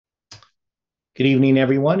Good evening,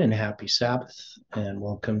 everyone, and happy Sabbath, and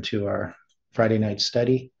welcome to our Friday night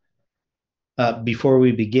study. Before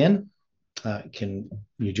we begin, can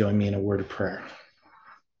you join me in a word of prayer?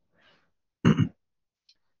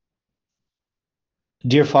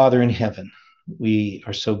 Dear Father in heaven, we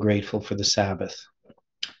are so grateful for the Sabbath,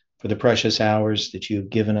 for the precious hours that you have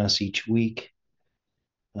given us each week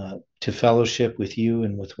to fellowship with you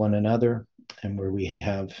and with one another, and where we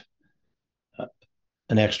have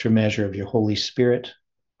an extra measure of your Holy Spirit.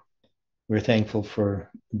 We're thankful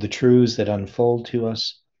for the truths that unfold to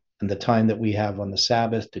us and the time that we have on the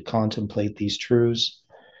Sabbath to contemplate these truths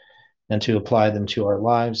and to apply them to our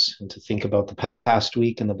lives and to think about the past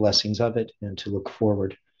week and the blessings of it and to look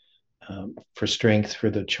forward for strength for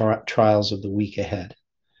the trials of the week ahead.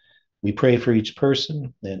 We pray for each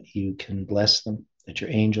person that you can bless them, that your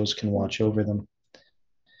angels can watch over them.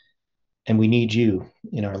 And we need you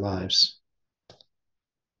in our lives.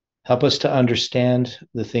 Help us to understand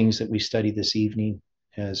the things that we study this evening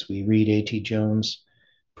as we read A.T. Jones'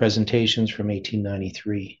 presentations from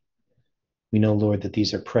 1893. We know, Lord, that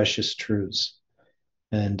these are precious truths,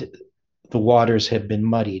 and the waters have been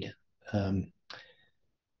muddied by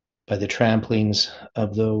the tramplings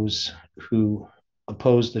of those who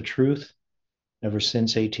opposed the truth ever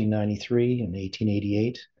since 1893 and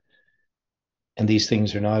 1888. And these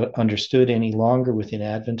things are not understood any longer within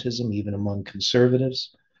Adventism, even among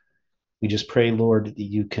conservatives. We just pray, Lord, that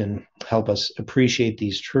you can help us appreciate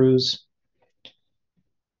these truths,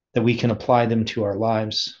 that we can apply them to our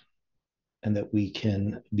lives, and that we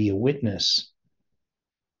can be a witness,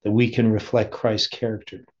 that we can reflect Christ's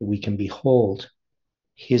character, that we can behold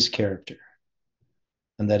his character,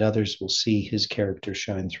 and that others will see his character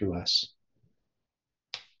shine through us.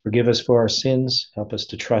 Forgive us for our sins. Help us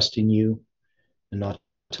to trust in you and not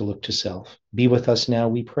to look to self. Be with us now,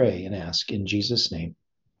 we pray and ask in Jesus' name.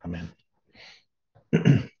 Amen.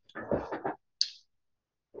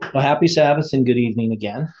 Well, happy Sabbath and good evening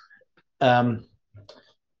again.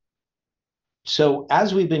 So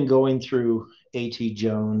as we've been going through A.T.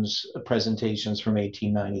 Jones' presentations from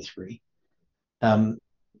 1893, and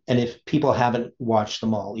if people haven't watched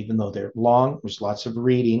them all, even though they're long, there's lots of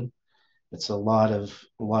reading. It's a lot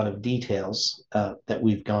of details that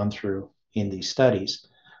we've gone through in these studies.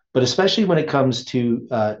 But especially when it comes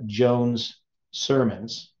to Jones'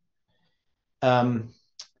 sermons,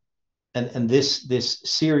 and this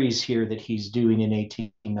series here that he's doing in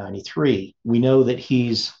 1893, we know that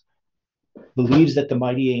he's believes that the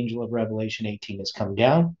mighty angel of Revelation 18 has come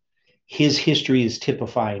down. His history is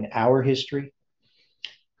typifying our history.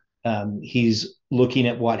 He's looking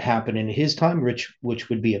at what happened in his time, which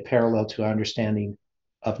would be a parallel to our understanding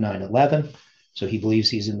of 9/11. So he believes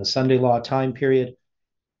he's in the Sunday law time period,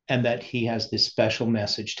 and that he has this special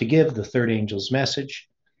message to give, the third angel's message.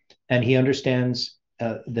 And he understands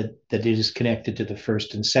that it is connected to the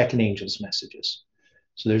first and second angel's messages.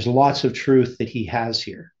 So there's lots of truth that he has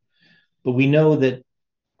here. But we know that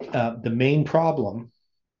the main problem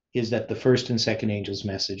is that the first and second angel's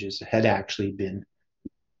messages had actually been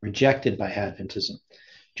rejected by Adventism.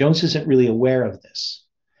 Jones isn't really aware of this,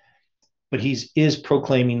 but he is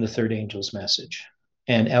proclaiming the third angel's message.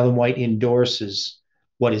 And Ellen White endorses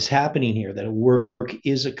what is happening here, that a work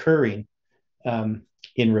is occurring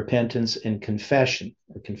in repentance and confession,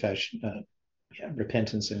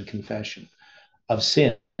 repentance and confession of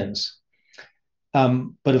sins.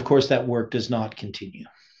 But of course, that work does not continue,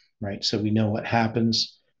 right? So we know what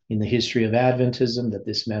happens in the history of Adventism, that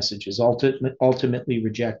this message is ultimately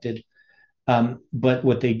rejected. But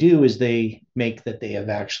what they do is they make that they have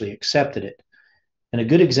actually accepted it. And a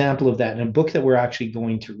good example of that, in a book that we're actually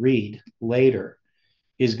going to read later,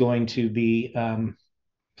 is going to be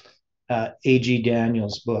A.G.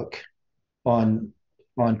 Daniels' book on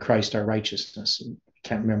Christ our righteousness. I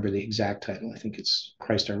can't remember the exact title. I think it's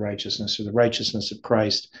Christ our righteousness, or the righteousness of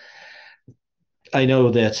Christ. I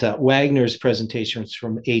know that Wagner's presentations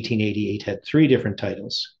from 1888 had three different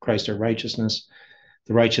titles: Christ our righteousness,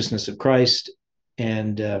 the righteousness of Christ,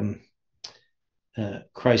 and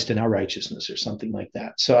Christ in our righteousness, or something like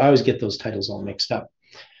that. So I always get those titles all mixed up.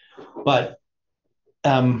 But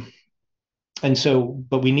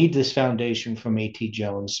we need this foundation from A.T.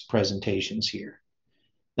 Jones' presentations here.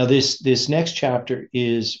 Now, this next chapter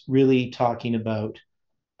is really talking about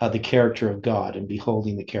the character of God and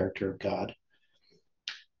beholding the character of God.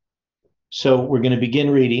 So we're going to begin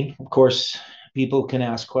reading. Of course, people can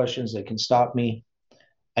ask questions. They can stop me.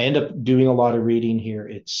 I end up doing a lot of reading here.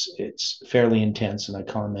 It's fairly intense, and I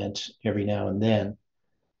comment every now and then.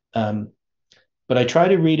 But I try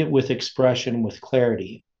to read it with expression, with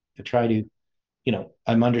clarity. I try to,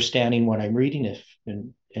 I'm understanding what I'm reading.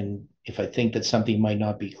 And if I think that something might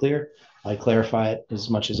not be clear, I clarify it as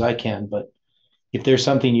much as I can. But if there's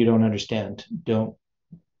something you don't understand, don't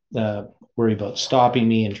worry about stopping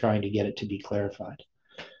me and trying to get it to be clarified.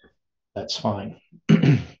 That's fine.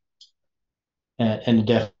 And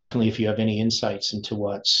definitely, if you have any insights into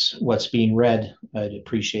what's being read, I'd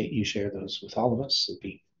appreciate you share those with all of us. It'd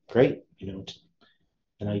be great,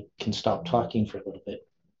 and I can stop talking for a little bit.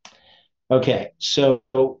 Okay, so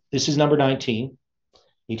this is number 19.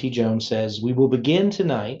 E.T. Jones says, we will begin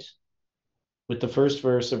tonight with the first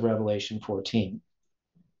verse of Revelation 14.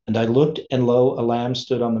 And I looked, and lo, a lamb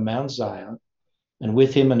stood on the Mount Zion, and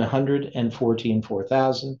with him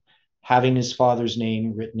 144,000, having his father's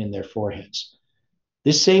name written in their foreheads.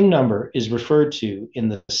 This same number is referred to in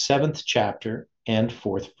the 7th chapter and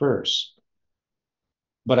 4th verse.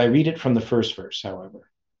 But I read it from the first verse, however.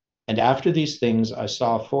 And after these things, I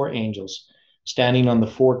saw 4 angels standing on the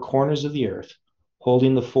 4 corners of the earth,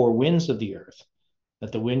 holding the 4 winds of the earth,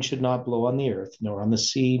 that the wind should not blow on the earth, nor on the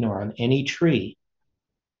sea, nor on any tree.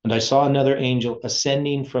 And I saw another angel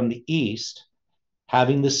ascending from the east,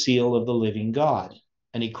 having the seal of the living God.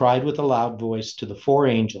 And he cried with a loud voice to the 4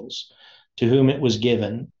 angels, to whom it was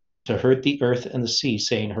given to hurt the earth and the sea,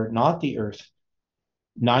 saying, hurt not the earth,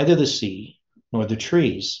 neither the sea, nor the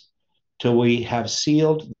trees, till we have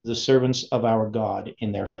sealed the servants of our God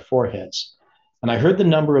in their foreheads. And I heard the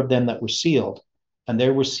number of them that were sealed, and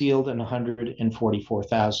there were sealed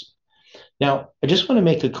 144,000. Now, I just want to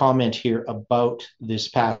make a comment here about this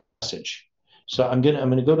passage. So I'm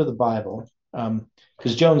going to go to the Bible,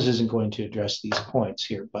 because Jones isn't going to address these points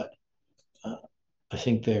here, but I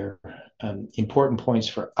think they're important points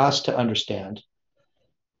for us to understand.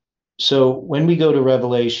 So when we go to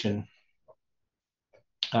Revelation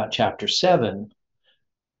chapter 7,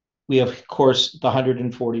 we have, of course, the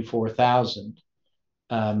 144,000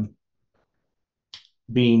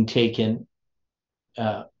 being taken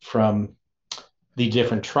from the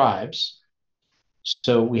different tribes.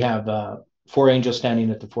 So we have 4 angels standing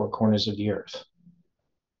at the 4 corners of the earth,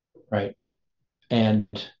 right? And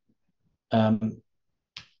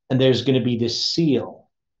there's going to be this seal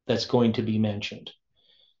that's going to be mentioned.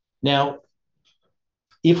 Now,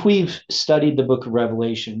 if we've studied the book of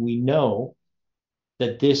Revelation, we know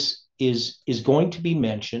that this is going to be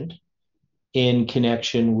mentioned in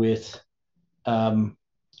connection with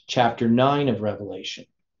chapter 9 of Revelation.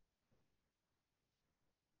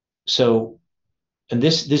 So, and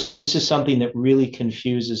this is something that really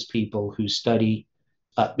confuses people who study,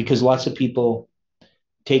 because lots of people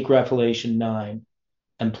take Revelation 9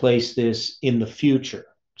 and place this in the future,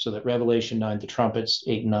 so that Revelation 9, the trumpets,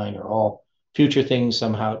 8 and 9 are all future things,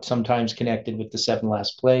 sometimes connected with the 7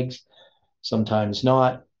 last plagues, sometimes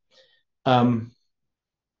not. But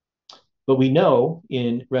we know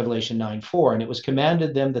in Revelation 9:4, and it was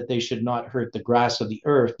commanded them that they should not hurt the grass of the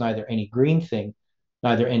earth, neither any green thing,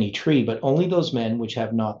 neither any tree, but only those men which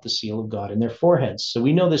have not the seal of God in their foreheads. So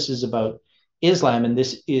we know this is about Islam, and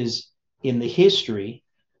this is in the history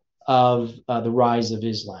of the rise of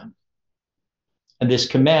Islam. And this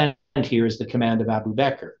command here is the command of Abu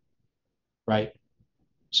Bakr, right?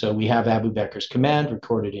 So we have Abu Bakr's command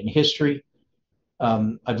recorded in history.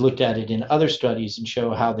 I've looked at it in other studies and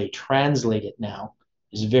show how they translate it now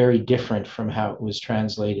is very different from how it was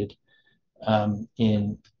translated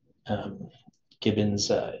in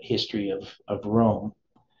Gibbon's history of Rome.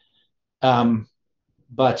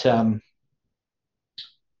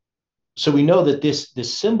 So we know that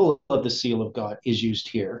this symbol of the seal of God is used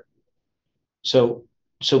here. So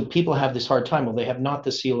people have this hard time. Well, they have not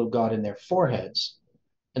the seal of God in their foreheads.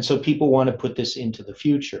 And so people want to put this into the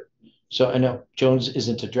future. So I know Jones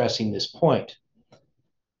isn't addressing this point.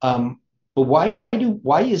 But why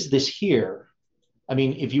is this here? I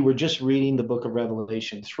mean, if you were just reading the book of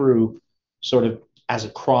Revelation through sort of as a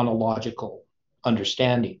chronological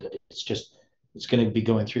understanding, that it's going to be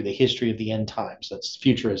going through the history of the end times. That's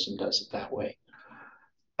futurism does it that way.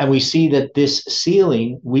 And we see that this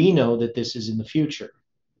sealing, we know that this is in the future,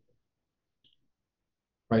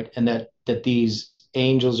 right? And that these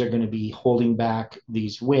angels are going to be holding back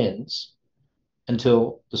these winds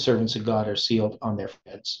until the servants of God are sealed on their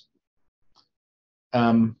heads.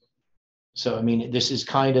 So, I mean, this is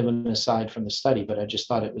kind of an aside from the study, but I just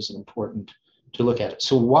thought it was important to look at it.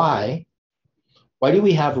 So why do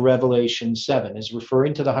we have Revelation 7 is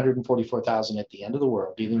referring to the 144,000 at the end of the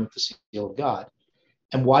world, dealing with the seal of God?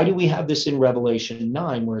 And why do we have this in Revelation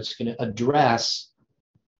 9, where it's going to address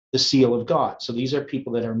the seal of God? So these are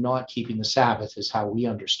people that are not keeping the Sabbath, is how we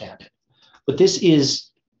understand it. But this is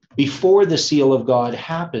before the seal of God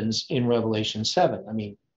happens in Revelation 7. I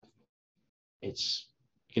mean, it's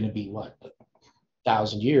going to be what?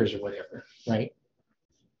 1,000 years or whatever, right?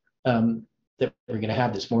 That we're going to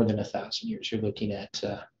have this more than 1,000 years. You're looking at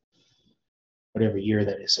whatever year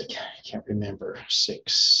that is. I can't remember.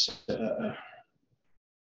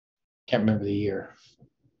 Can't remember the year.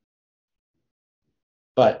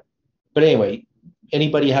 But anyway,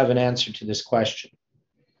 anybody have an answer to this question?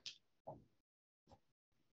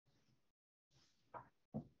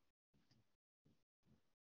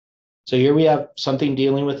 So here we have something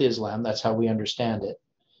dealing with Islam. That's how we understand it.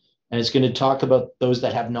 And it's going to talk about those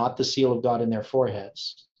that have not the seal of God in their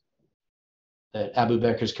foreheads. That Abu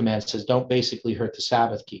Bakr's command says, don't basically hurt the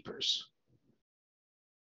Sabbath keepers.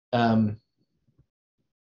 So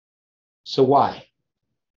why?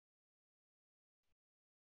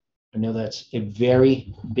 I know that's a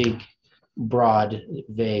very big, broad,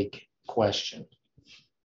 vague question.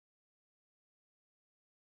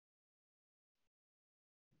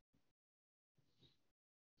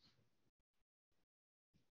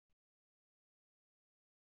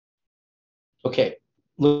 Okay,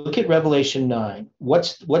 look at Revelation 9.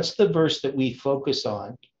 What's the verse that we focus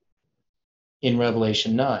on in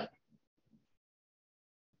Revelation 9?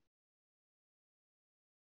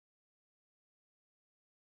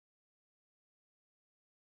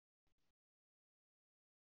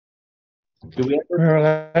 Do we ever?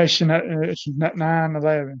 Revelation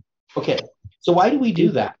 9:11. Okay, so why do we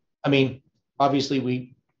do that? I mean, obviously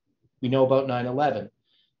we know about 9/11,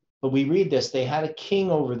 but we read this, they had a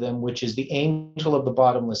king over them, which is the angel of the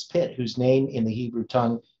bottomless pit, whose name in the Hebrew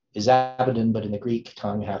tongue is Abaddon, but in the Greek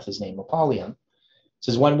tongue hath his name Apollyon. It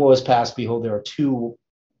says, one woe is past, behold, there are two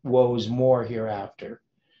woes more hereafter.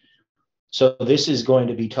 So this is going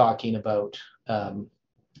to be talking about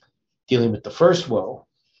dealing with the first woe,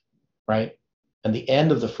 right? And the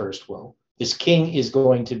end of the first woe. This king is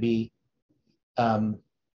going to be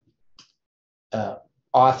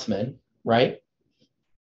Othman, right?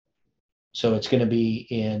 So it's going to be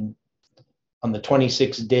on the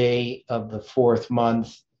 26th day of the 4th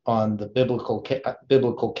month on the biblical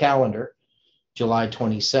calendar, July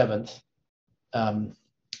 27th.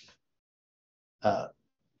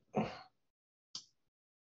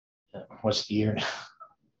 What's the year now?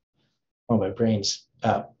 Oh, my brain's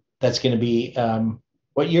that's going to be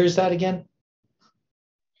what year is that again?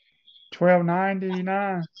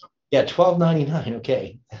 1299. Yeah, 1299.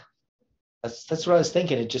 Okay. That's what I was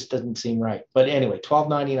thinking. It just doesn't seem right. But anyway,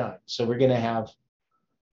 1299. So we're going to have,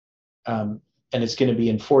 and it's going to be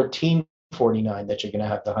in 1449 that you're going to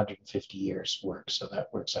have the 150 years work. So that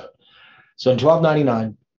works out. So in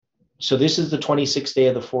 1299, so this is the 26th day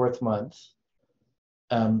of the 4th month.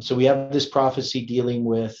 So we have this prophecy dealing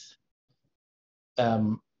with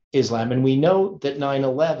Islam. And we know that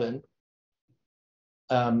 9/11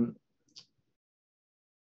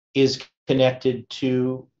 is connected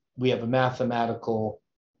to, we have a mathematical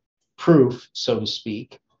proof, so to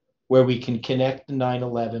speak, where we can connect the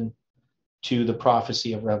 9/11 to the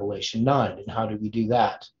prophecy of Revelation 9. And how do we do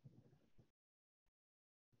that?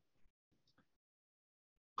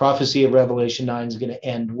 Prophecy of Revelation 9 is going to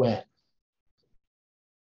end when?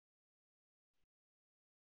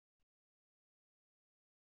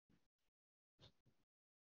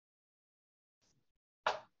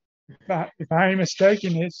 If I ain't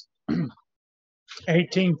mistaken, it's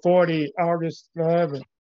 1840, August 11th.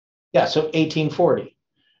 Yeah, so 1840.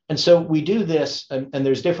 And so we do this, and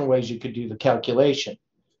there's different ways you could do the calculation.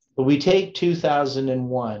 But we take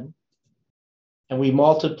 2001 and we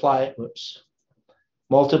multiply it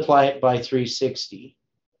by 360,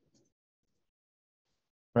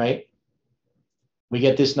 right? We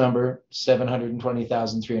get this number,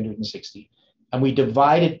 720,360. And we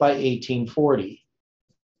divide it by 1840.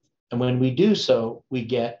 And when we do so, we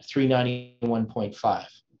get 391.5.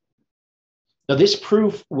 Now, this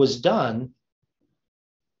proof was done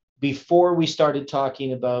before we started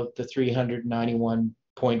talking about the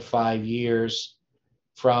 391.5 years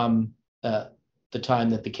from the time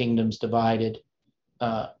that the kingdoms divided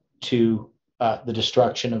to the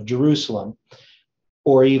destruction of Jerusalem,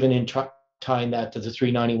 or even in tying that to the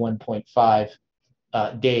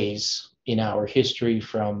 391.5 days in our history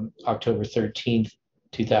from October 13th,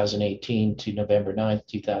 2018 to November 9th,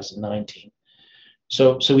 2019.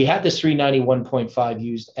 So we had this 391.5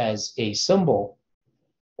 used as a symbol.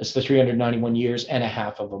 It's the 391 years and a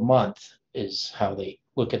half of a month is how they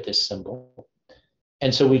look at this symbol.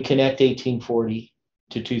 And so we connect 1840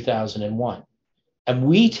 to 2001. And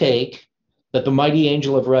we take that the mighty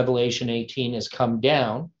angel of Revelation 18 has come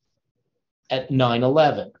down at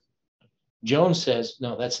 9/11. Jones says,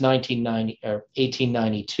 no, that's 1990 or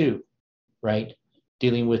 1892, right?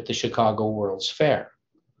 Dealing with the Chicago World's Fair.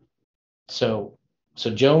 So So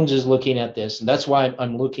Jones is looking at this, and that's why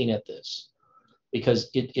I'm looking at this, because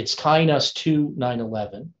it's tying us to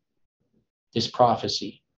 9/11, this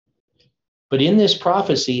prophecy. But in this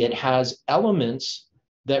prophecy, it has elements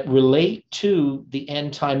that relate to the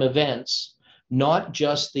end time events, not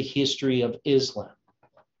just the history of Islam.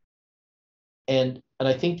 And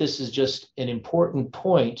I think this is just an important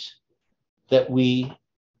point that we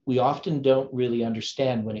often don't really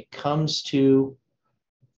understand when it comes to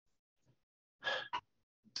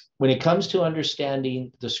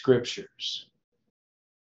understanding the scriptures.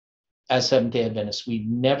 As Seventh-day Adventists, we've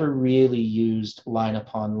never really used line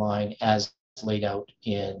upon line as laid out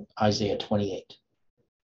in Isaiah 28.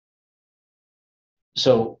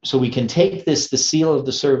 So we can take this, the seal of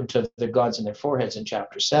the servant of their gods in their foreheads in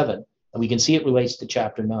chapter 7, and we can see it relates to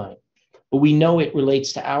chapter 9. But we know it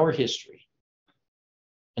relates to our history.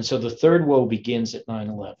 And so the third woe begins at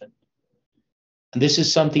 9/11. And this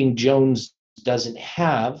is something Jones doesn't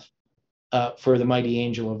have for the mighty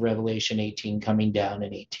angel of Revelation 18 coming down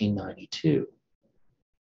in 1892,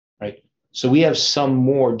 right? So we have some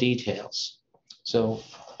more details. So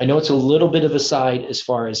I know it's a little bit of a side as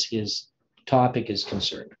far as his topic is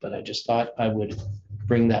concerned, but I just thought I would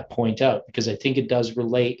bring that point out because I think it does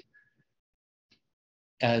relate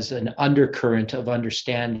as an undercurrent of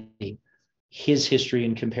understanding his history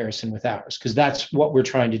in comparison with ours, because that's what we're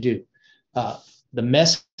trying to do. The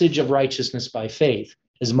message of righteousness by faith,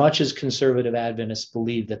 as much as conservative Adventists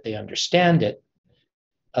believe that they understand it,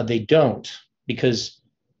 they don't, because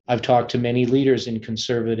I've talked to many leaders in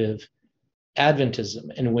conservative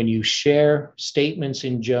Adventism, and when you share statements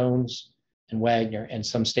in Jones and Wagner and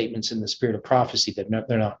some statements in the Spirit of Prophecy that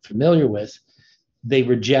they're not familiar with, they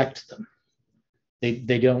reject them.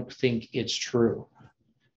 They don't think it's true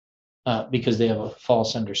because they have a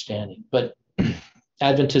false understanding. But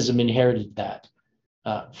Adventism inherited that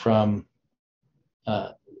from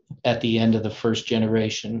at the end of the first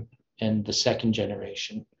generation and the second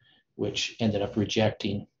generation, which ended up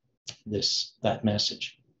rejecting that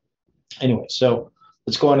message. Anyway, so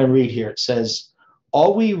let's go on and read here. It says,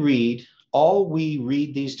 all we read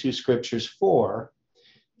these two scriptures for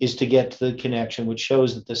is to get to the connection which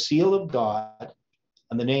shows that the seal of God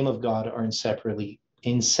and the name of God are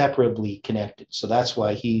inseparably connected. So that's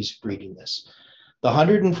why he's reading this. The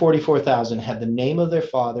 144,000 had the name of their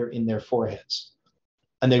father in their foreheads,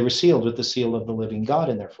 and they were sealed with the seal of the living God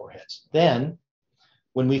in their foreheads. Then,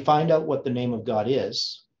 when we find out what the name of God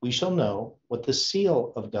is, we shall know what the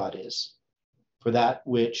seal of God is, for that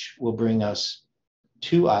which will bring us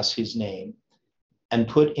to us his name, and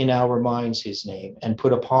put in our minds his name, and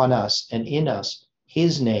put upon us and in us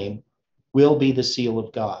his name will be the seal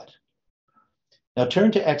of God. Now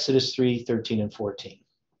turn to Exodus 3:13 and 14.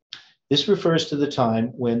 This refers to the time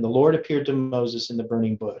when the Lord appeared to Moses in the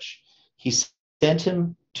burning bush. He sent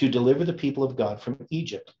him to deliver the people of God from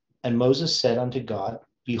Egypt. And Moses said unto God,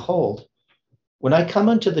 behold, when I come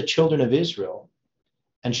unto the children of Israel,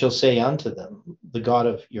 and shall say unto them, the God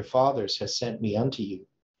of your fathers has sent me unto you,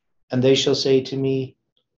 and they shall say to me,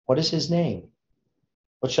 what is his name?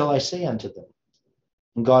 What shall I say unto them?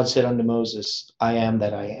 And God said unto Moses, I am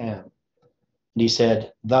that I am. And he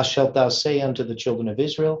said, thus shalt thou say unto the children of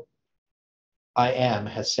Israel, I am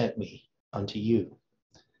hath sent me unto you.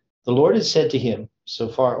 The Lord had said to him, so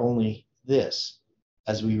far only this,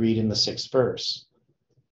 as we read in the 6th verse,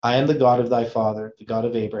 I am the God of thy father, the God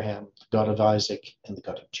of Abraham, the God of Isaac, and the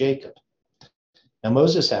God of Jacob. Now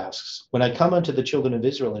Moses asks, when I come unto the children of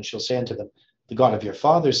Israel and shall say unto them, the God of your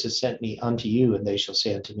fathers has sent me unto you, and they shall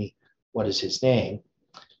say unto me, what is his name?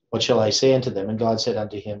 What shall I say unto them? And God said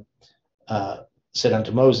unto him, said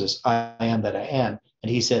unto Moses, I am that I am. And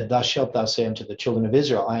he said, thus shalt thou say unto the children of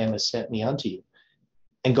Israel, I am has sent me unto you.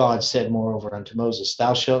 And God said moreover unto Moses,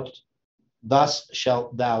 thus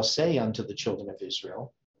shalt thou say unto the children of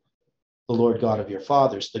Israel, the Lord God of your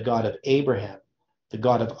fathers, the God of Abraham, the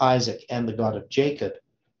God of Isaac, and the God of Jacob,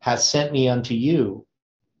 hath sent me unto you.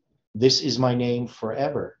 This is my name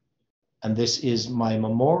forever, and this is my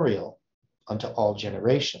memorial unto all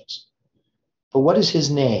generations. But what is his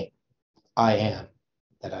name? I am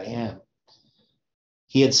that I am.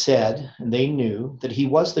 He had said, and they knew, that he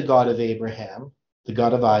was the God of Abraham, the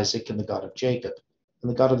God of Isaac, and the God of Jacob, and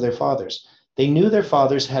the God of their fathers. They knew their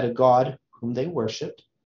fathers had a God whom they worshipped,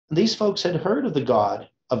 and these folks had heard of the God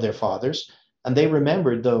of their fathers, and they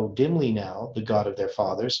remembered, though dimly now, the God of their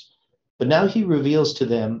fathers. But now he reveals to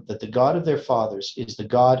them that the God of their fathers is the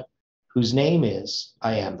God whose name is,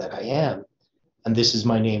 I am that I am. And this is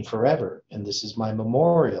my name forever, and this is my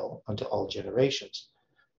memorial unto all generations.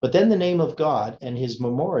 But then the name of God and his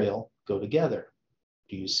memorial go together.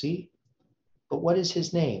 Do you see? But what is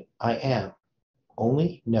his name? I am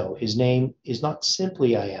only? No, his name is not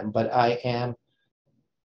simply I am, but I am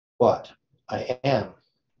what? I am.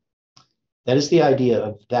 That is the idea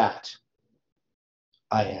of that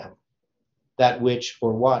I am, that which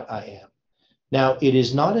or what I am. Now, it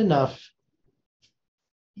is not enough,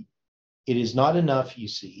 you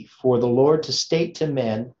see, for the Lord to state to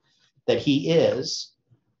men that he is,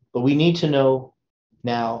 but we need to know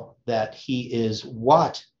now that he is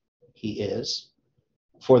what he is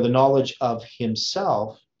for the knowledge of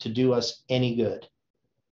himself to do us any good.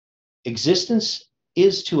 Existence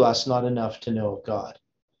is to us not enough to know of God.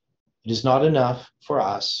 It is not enough for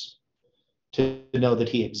us to know that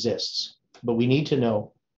he exists, but we need to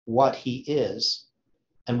know what he is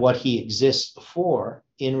and what he exists for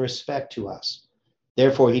in respect to us.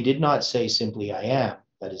 Therefore, he did not say simply, I am,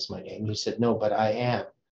 that is my name. He said, no, but I am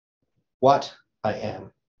what I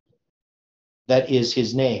am. That is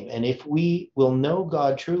his name. And if we will know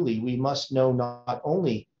God truly, we must know not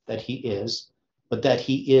only that he is, but that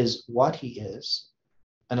he is what he is.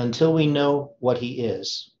 And until we know what he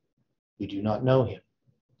is, we do not know him.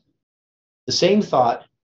 The same thought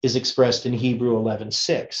is expressed in Hebrews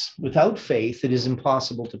 11:6. Without faith, it is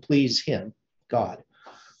impossible to please him, God.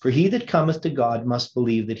 For he that cometh to God must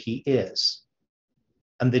believe that he is,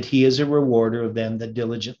 and that he is a rewarder of them that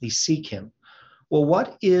diligently seek him. Well,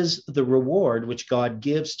 what is the reward which God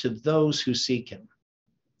gives to those who seek him?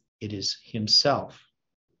 It is himself.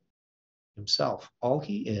 Himself, all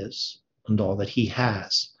he is and all that he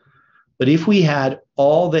has. But if we had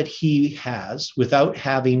all that he has without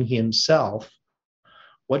having himself,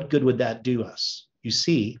 what good would that do us? You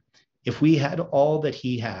see, if we had all that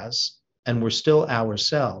he has and were still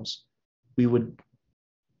ourselves, we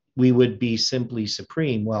would be simply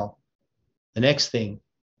supreme. Well, the next thing,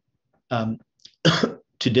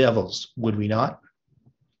 to devils, would we not?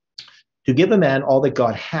 To give a man all that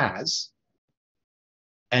God has,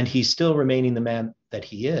 and he's still remaining the man that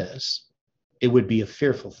he is, it would be a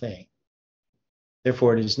fearful thing.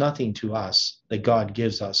 Therefore, it is nothing to us that God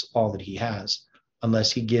gives us all that he has,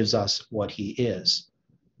 unless he gives us what he is,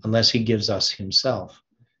 unless he gives us himself.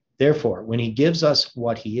 Therefore, when he gives us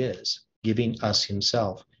what he is, giving us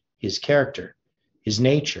himself, his character, his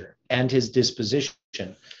nature, and his disposition,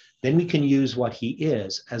 then we can use what he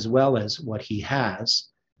is as well as what he has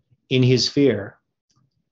in his fear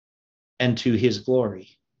and to his glory.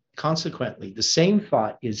 Consequently, the same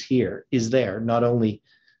thought is there, not only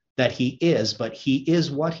that he is, but he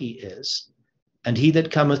is what he is. And he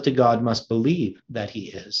that cometh to God must believe that he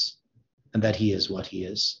is, and that he is what he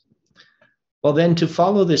is. Well, then, to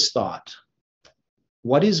follow this thought,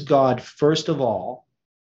 what is God first of all,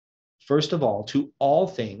 to all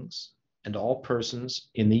things and all persons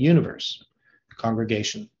in the universe?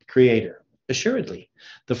 Congregation, creator. Assuredly,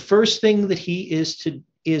 the first thing that he is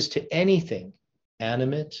to anything,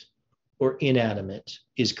 animate or inanimate,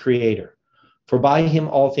 is creator. For by him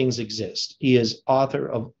all things exist. He is author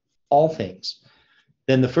of all things.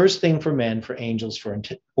 Then the first thing for men, for angels,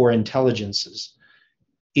 for intelligences,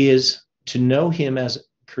 is to know him as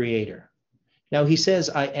creator. Now he says,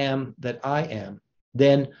 I am that I am.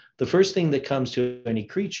 Then the first thing that comes to any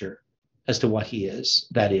creature as to what he is,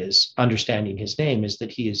 that is, understanding his name, is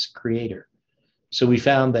that he is creator. So we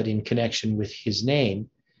found that in connection with his name,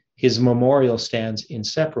 his memorial stands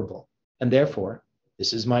inseparable. And therefore,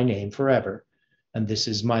 this is my name forever, and this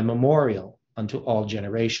is my memorial unto all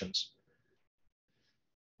generations.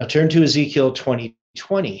 Now turn to Ezekiel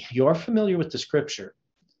 20:20. You're familiar with the scripture.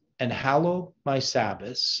 And hallow my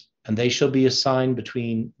Sabbaths, and they shall be a sign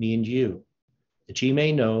between me and you, that ye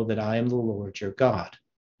may know that I am the Lord your God.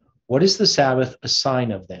 What is the Sabbath a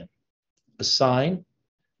sign of then? A sign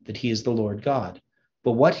that he is the Lord God.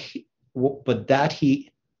 A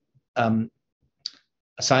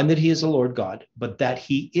sign that he is the Lord God, but that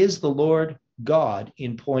he is the Lord God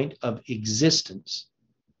in point of existence.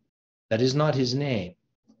 That is not his name,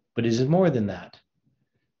 but it is more than that.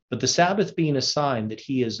 But the Sabbath being a sign that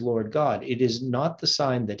he is Lord God, it is not the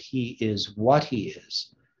sign that he is what he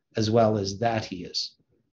is, as well as that he is.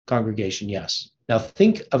 Congregation, yes. Now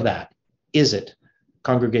think of that. Is it?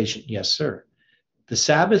 Congregation, yes, sir. The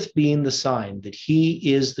Sabbath being the sign that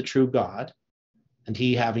he is the true God, and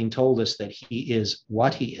he having told us that he is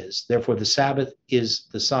what he is, therefore the Sabbath is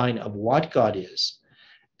the sign of what God is,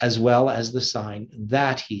 as well as the sign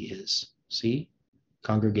that he is. See?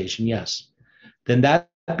 Congregation, yes. Then that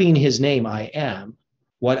being his name, I am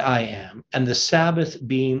what I am, and the Sabbath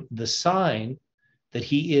being the sign that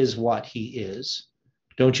he is what he is,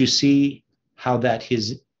 don't you see how that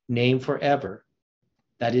his name forever,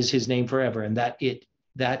 that is his name forever, and that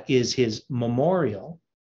is his memorial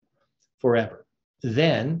forever.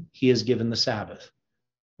 Then he has given the Sabbath.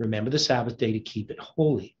 Remember the Sabbath day to keep it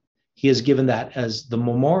holy. He has given that as the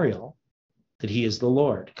memorial that he is the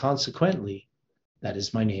Lord. Consequently, that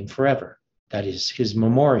is my name forever. That is his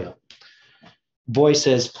memorial. Boy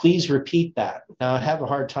says, please repeat that. Now, I have a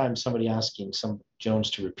hard time somebody asking some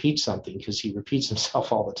Jones to repeat something because he repeats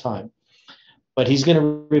himself all the time. But he's going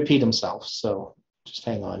to repeat himself, so just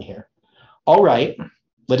hang on here. All right,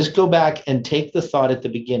 let us go back and take the thought at the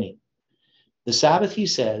beginning. The Sabbath, he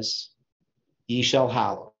says, ye shall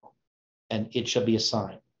hallow, and it shall be a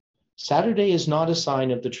sign. Saturday is not a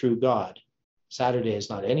sign of the true God. Saturday is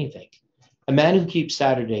not anything. A man who keeps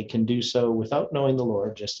Saturday can do so without knowing the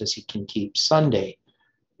Lord, just as he can keep Sunday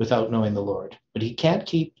without knowing the Lord. But he can't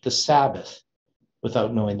keep the Sabbath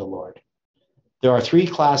without knowing the Lord. There are three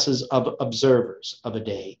classes of observers of a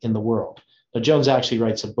day in the world. Now, Jones actually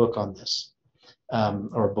writes a book on this,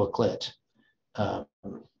 or a booklet. The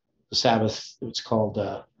Sabbath, it's called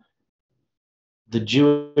the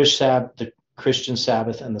Jewish Sabbath, the Christian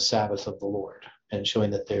Sabbath, and the Sabbath of the Lord, and showing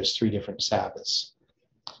that there's three different Sabbaths.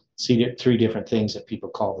 See, three different things that people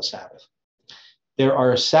call the Sabbath. There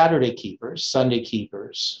are Saturday keepers, Sunday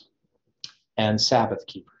keepers, and Sabbath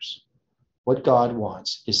keepers. What God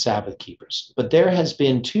wants is Sabbath keepers. But there has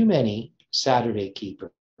been too many Saturday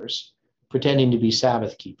keepers pretending to be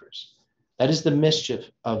Sabbath keepers. That is the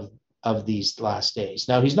mischief of these last days.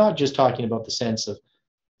 Now, he's not just talking about the sense of,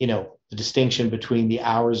 the distinction between the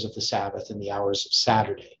hours of the Sabbath and the hours of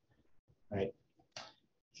Saturday, right?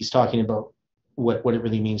 He's talking about what it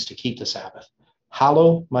really means to keep the Sabbath.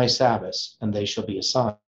 Hallow my Sabbaths, and they shall be a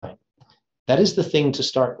sign. That is the thing to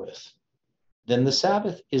start with. Then the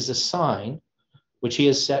Sabbath is a sign which he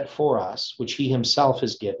has set for us, which he himself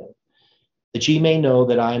has given, that ye may know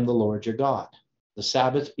that I am the Lord your God. The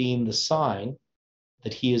Sabbath being the sign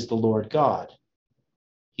that he is the Lord God.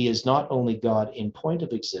 He is not only God in point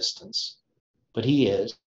of existence, but he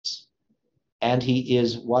is, and he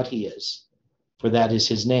is what he is, for that is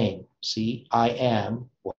his name. See, I am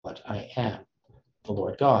what I am, the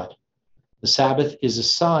Lord God. The Sabbath is a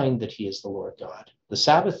sign that he is the Lord God. The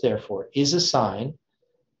Sabbath, therefore, is a sign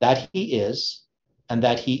that he is, and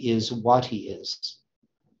that he is what he is.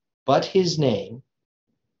 But his name,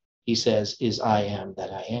 he says, is I am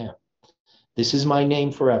that I am. This is my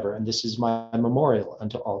name forever, and this is my memorial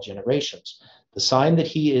unto all generations. The sign that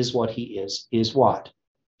he is what he is what?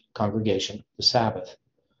 Congregation, the Sabbath.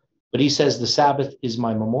 But he says, the Sabbath is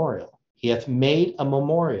my memorial. He hath made a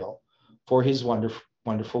memorial for his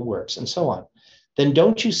wonderful works, and so on. Then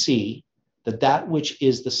don't you see that which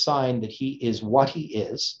is the sign that he is what he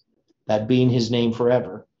is, that being his name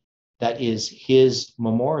forever, that is his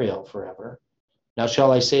memorial forever. Now,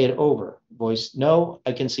 shall I say it over? Voice, no,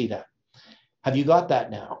 I can see that. Have you got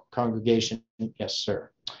that now, congregation? Yes,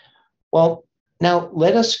 sir. Well, now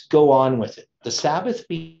let us go on with it. The Sabbath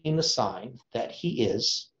being the sign that he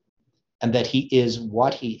is, and that he is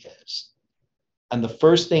what he is. And the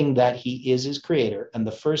first thing that he is creator. And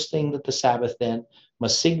the first thing that the Sabbath then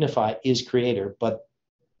must signify is creator. But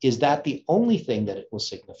is that the only thing that it will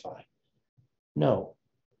signify? No.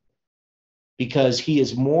 Because he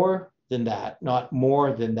is more than that, not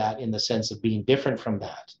more than that in the sense of being different from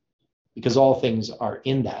that, because all things are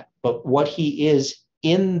in that. But what he is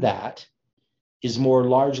in that is more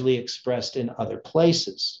largely expressed in other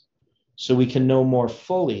places. So we can know more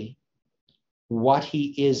fully what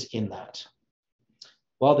he is in that.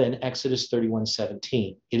 Well then, Exodus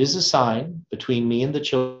 31:17. It is a sign between me and the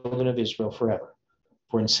children of Israel forever.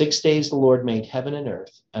 For in 6 days the Lord made heaven and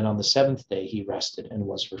earth, and on the seventh day he rested and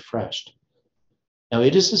was refreshed. Now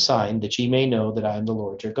it is a sign that ye may know that I am the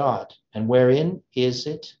Lord your God. And wherein is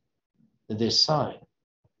it, this sign?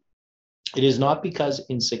 It is not because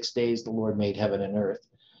in 6 days the Lord made heaven and earth,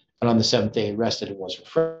 and on the seventh day he rested and was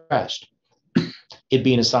refreshed. It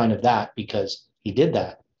being a sign of that because he did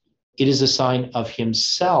that. It is a sign of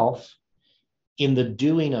himself in the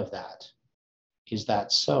doing of that. Is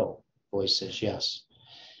that so? Voice says yes.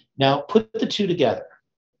 Now put the two together.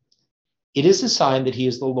 It is a sign that he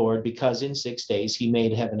is the Lord because in 6 days he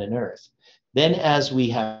made heaven and earth. Then, as we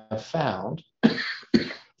have found,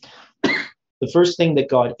 the first thing that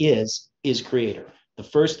God is creator. The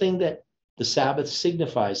first thing that the Sabbath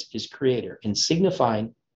signifies is creator, in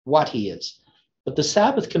signifying what he is. But the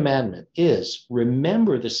Sabbath commandment is,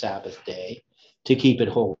 remember the Sabbath day to keep it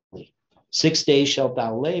holy. 6 days shalt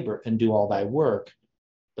thou labor and do all thy work,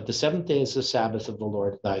 but the seventh day is the Sabbath of the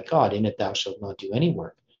Lord thy God. In it thou shalt not do any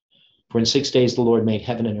work. For in 6 days the Lord made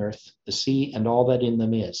heaven and earth, the sea, and all that in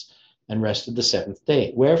them is, and rested the seventh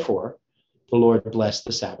day. Wherefore the Lord blessed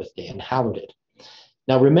the Sabbath day and hallowed it.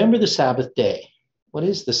 Now remember the Sabbath day. What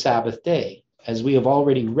is the Sabbath day? as we have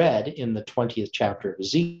already read in the 20th chapter of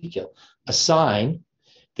Ezekiel, a sign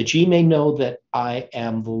that ye may know that I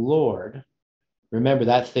am the Lord. Remember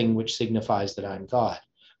that thing which signifies that I'm God.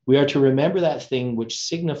 We are to remember that thing which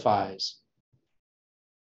signifies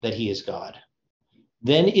that he is God.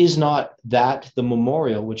 Then is not that the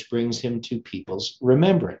memorial which brings him to people's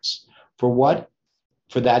remembrance?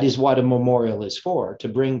 For that is what a memorial is for, to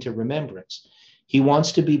bring to remembrance. He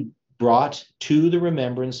wants to be brought to the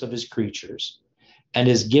remembrance of his creatures and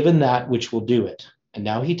is given that which will do it. And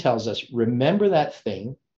now he tells us, remember that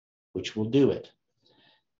thing which will do it.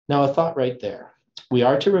 Now, a thought right there. We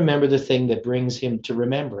are to remember the thing that brings him to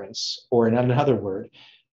remembrance, or in another word,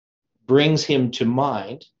 brings him to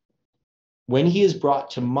mind. When he is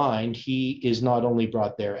brought to mind, he is not only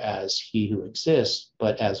brought there as he who exists,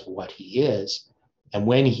 but as what he is. And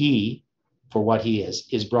when he, for what he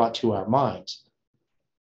is brought to our minds,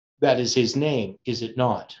 that is his name, is it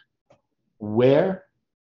not? Where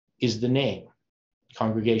is the name?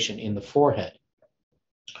 Congregation, in the forehead.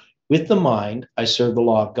 With the mind, I serve the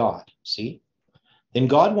law of God. See? Then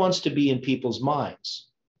God wants to be in people's minds.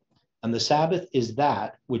 And the Sabbath is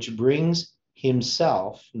that which brings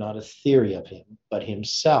himself, not a theory of him, but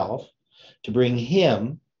himself, to bring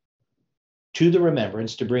him to the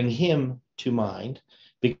remembrance, to bring him to mind,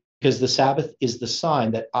 because the Sabbath is the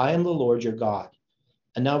sign that I am the Lord your God.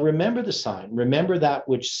 And now remember the sign, remember that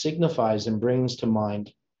which signifies and brings to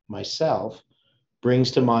mind myself,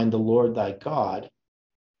 brings to mind the Lord thy God,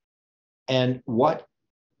 and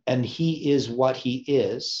he is what he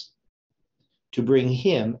is, to bring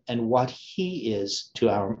him and what he is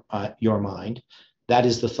to your mind. That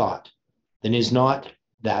is the thought. Then is not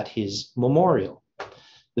that his memorial?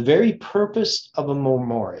 The very purpose of a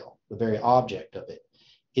memorial, the very object of it,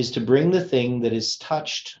 is to bring the thing that is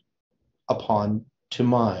touched upon to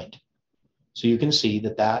mind. So you can see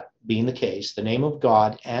that being the case, the name of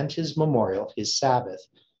God and his memorial, his Sabbath,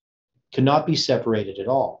 cannot be separated at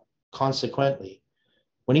all. Consequently,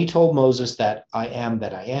 when he told Moses that I am,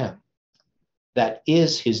 that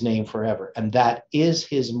is his name forever, and that is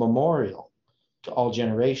his memorial to all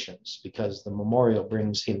generations, because the memorial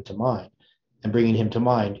brings him to mind, and bringing him to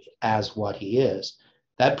mind as what he is,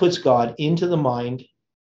 that puts God into the mind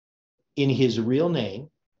in his real name.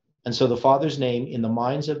 And so the Father's name in the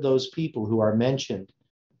minds of those people who are mentioned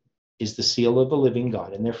is the seal of the living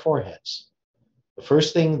God in their foreheads. The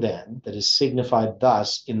first thing then that is signified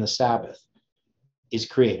thus in the Sabbath is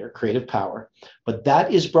creator, creative power, but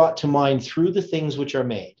that is brought to mind through the things which are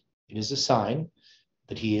made. It is a sign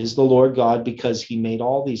that he is the Lord God because he made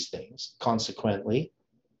all these things. Consequently,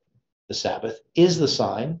 the Sabbath is the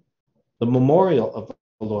sign, the memorial of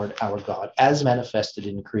the Lord our God as manifested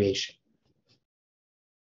in creation.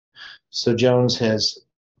 So Jones has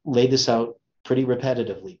laid this out pretty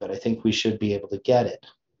repetitively, but I think we should be able to get it.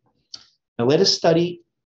 Now let us study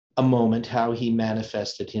a moment how he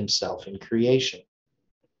manifested himself in creation.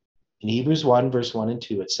 In Hebrews 1, verse 1 and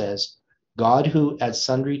 2, it says, God who at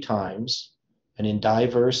sundry times and in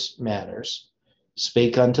diverse manners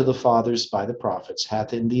spake unto the fathers by the prophets,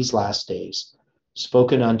 hath in these last days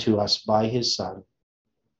spoken unto us by his Son,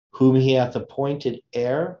 whom he hath appointed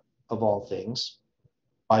heir of all things,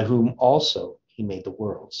 by whom also he made the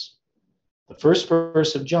worlds. The first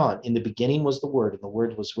verse of John, in the beginning was the Word, and the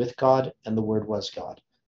Word was with God, and the Word was God.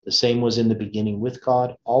 The same was in the beginning with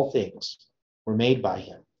God. All things were made by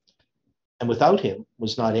him, and without him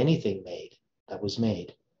was not anything made that was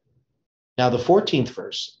made. Now the 14th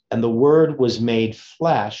verse, and the Word was made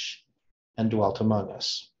flesh and dwelt among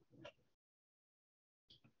us.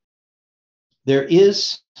 There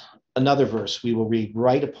is another verse we will read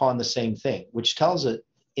right upon the same thing, which tells it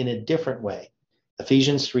in a different way.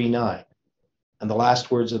 Ephesians 3:9, and the last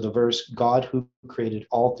words of the verse, God who created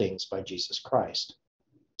all things by Jesus Christ.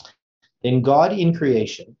 Then God in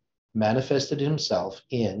creation manifested himself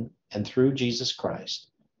in and through Jesus Christ.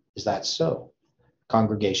 Is that so?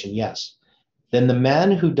 Congregation, yes. Then the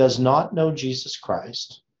man who does not know Jesus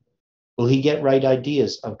Christ, will he get right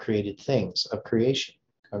ideas of created things, of creation?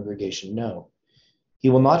 Congregation, no. He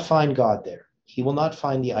will not find God there. He will not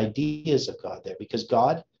find the ideas of God there, because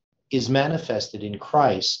God is manifested in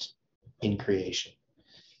Christ in creation.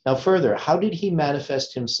 Now further, how did he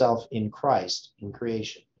manifest himself in Christ in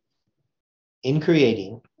creation? In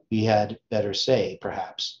creating, we had better say,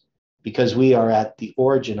 perhaps, because we are at the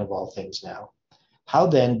origin of all things now. How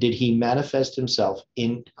then did he manifest himself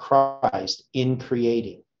in Christ in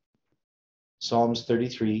creating? Psalms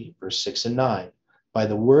 33, verse 6 and 9. By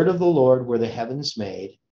the word of the Lord were the heavens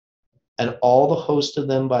made, and all the host of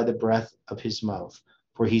them by the breath of his mouth.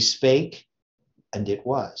 For he spake, and it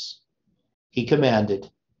was. He commanded,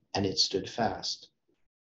 and it stood fast.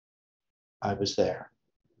 I was there.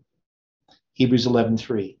 Hebrews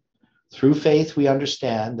 11:3. Through faith we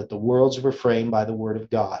understand that the worlds were framed by the word of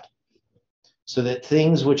God, so that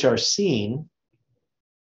things which are seen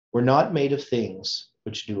were not made of things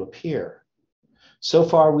which do appear. So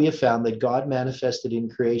far we have found that God manifested in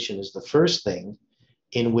creation is the first thing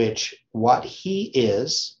in which what he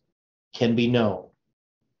is can be known.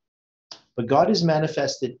 But God is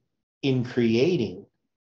manifested in creating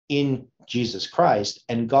in Jesus Christ,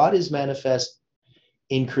 and God is manifest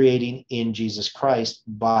in creating in Jesus Christ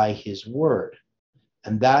by his word.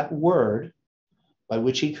 And that word, by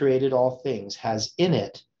which he created all things, has in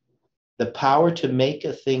it the power to make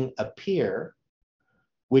a thing appear,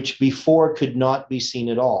 which before could not be seen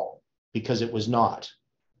at all, because it was not.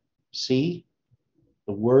 See,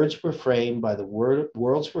 the worlds were framed by the word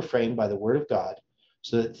of God,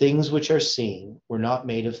 so that things which are seen were not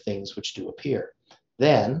made of things which do appear.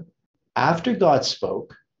 Then, after God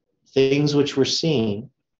spoke, things which were seen,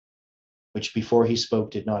 which before he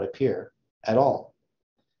spoke did not appear at all.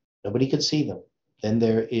 Nobody could see them. Then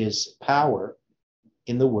there is power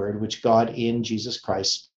in the word which God in Jesus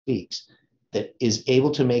Christ speaks, that is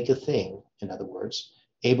able to make a thing, in other words,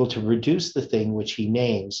 able to reduce the thing which he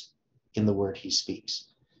names in the word he speaks.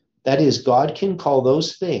 That is, God can call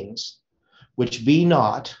those things which be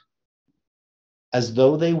not as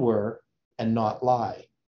though they were, and not lie.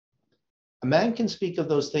 A man can speak of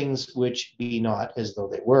those things which be not as though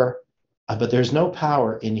they were, but there's no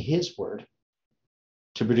power in his word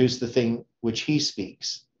to produce the thing which he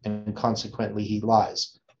speaks, and consequently he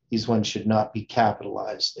lies. These ones should not be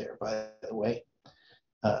capitalized there, by the way.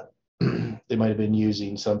 They might have been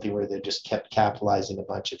using something where they just kept capitalizing a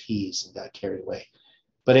bunch of he's and got carried away.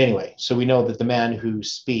 But anyway, so we know that the man who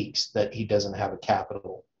speaks, that he doesn't have a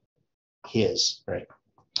capital his, right?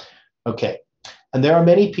 Okay. And there are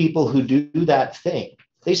many people who do that thing.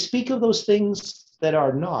 They speak of those things that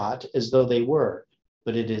are not as though they were,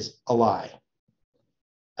 but it is a lie.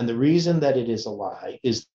 And the reason that it is a lie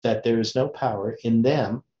is that there is no power in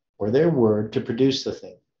them or their word to produce the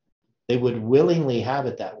thing. They would willingly have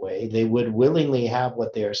it that way. They would willingly have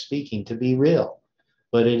what they are speaking to be real,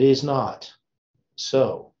 but it is not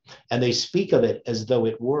so. And they speak of it as though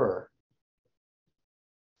it were,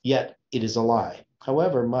 yet it is a lie.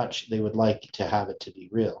 However much they would like to have it to be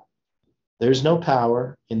real. There is no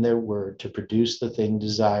power in their word to produce the thing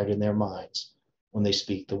desired in their minds when they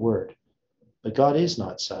speak the word. But God is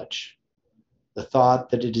not such. The thought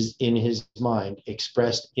that it is in his mind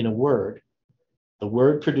expressed in a word, the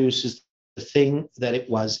word produces the thing that it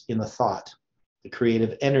was in the thought. The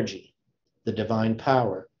creative energy, the divine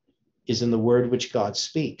power, is in the word which God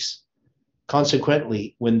speaks.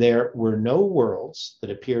 Consequently, when there were no worlds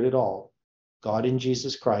that appeared at all, God in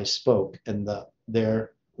Jesus Christ spoke, and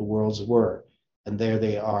there the worlds were, and there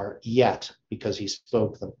they are yet, because he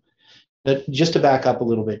spoke them. But just to back up a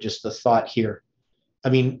little bit, just the thought here.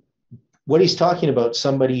 I mean, what he's talking about,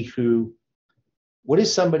 what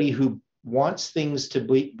is somebody who wants things to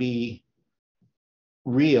be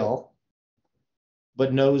real,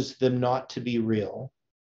 but knows them not to be real?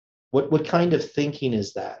 What kind of thinking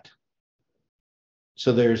is that?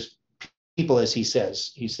 So there's people, as he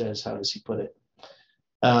says, how does he put it?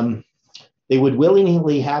 They would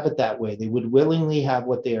willingly have it that way. They would willingly have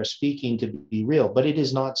what they are speaking to be real, but it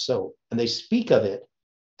is not so. And they speak of it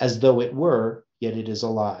as though it were, yet it is a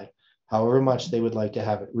lie, however much they would like to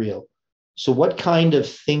have it real. So what kind of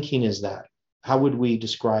thinking is that? How would we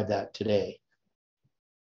describe that today?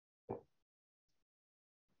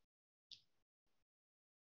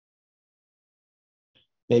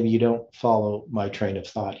 Maybe you don't follow my train of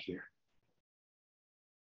thought here.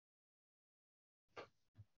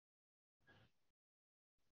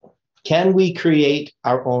 Can we create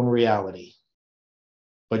our own reality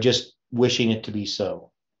by just wishing it to be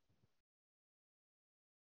so?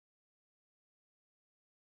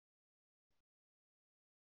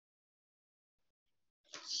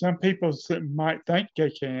 Some people might think they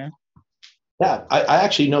can. Yeah, I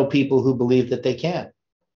actually know people who believe that they can.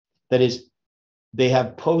 That is, they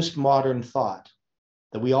have postmodern thought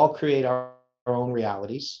that we all create our own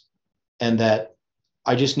realities, and that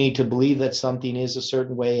I just need to believe that something is a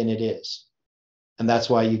certain way, and it is. And that's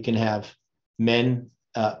why you can have men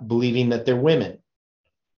believing that they're women,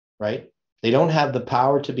 right? They don't have the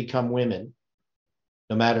power to become women,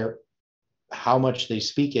 no matter how much they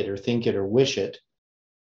speak it or think it or wish it,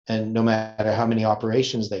 and no matter how many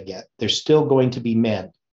operations they get, they're still going to be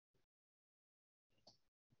men.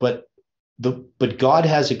 But God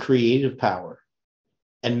has a creative power,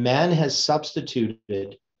 and man has taken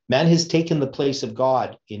the place of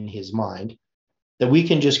God in his mind, that we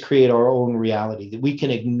can just create our own reality, that we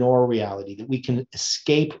can ignore reality, that we can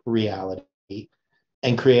escape reality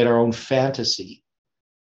and create our own fantasy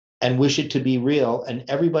and wish it to be real. And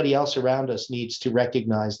everybody else around us needs to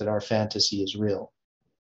recognize that our fantasy is real.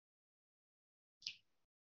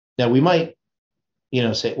 Now, we might,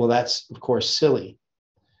 say, well, that's of course silly,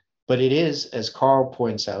 but it is, as Carl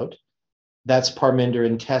points out, that's Parminder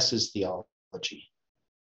and Tess's theology.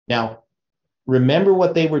 Now, remember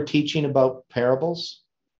what they were teaching about parables?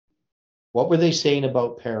 What were they saying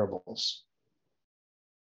about parables?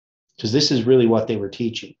 Because this is really what they were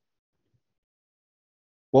teaching.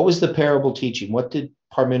 What was the parable teaching? What did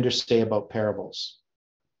Parminder say about parables?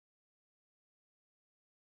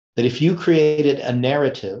 That if you created a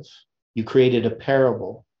narrative, you created a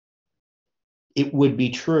parable, it would be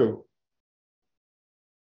true.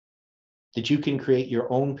 That you can create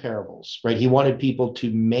your own parables, right? He wanted people to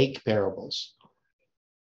make parables.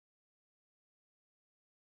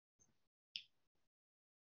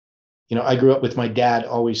 I grew up with my dad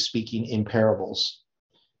always speaking in parables.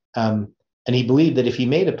 And he believed that if he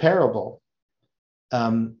made a parable,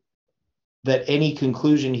 that any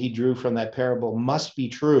conclusion he drew from that parable must be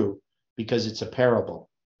true because it's a parable.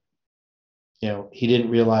 He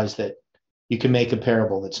didn't realize that you can make a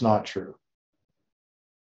parable that's not true.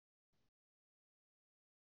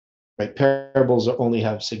 Right? Parables only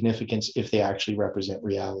have significance if they actually represent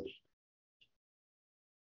reality.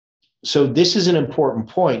 So this is an important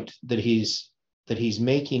point that he's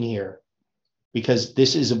making here, because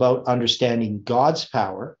this is about understanding God's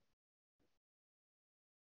power.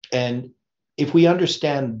 And if we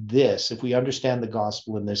understand this, if we understand the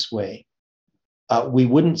gospel in this way, we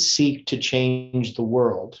wouldn't seek to change the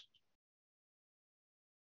world,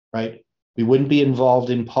 right? We wouldn't be involved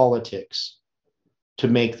in politics to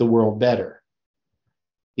make the world better.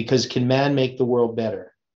 Because can man make the world better?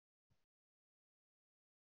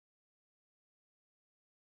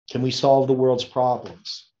 Can we solve the world's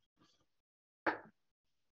problems?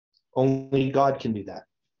 Only God can do that.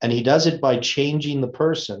 And he does it by changing the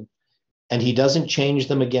person, and he doesn't change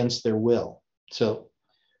them against their will. So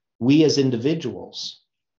we as individuals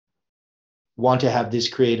want to have this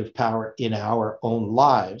creative power in our own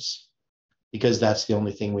lives because that's the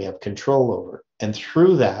only thing we have control over. And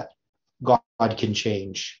through that, God can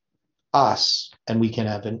change us, and we can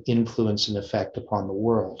have an influence and effect upon the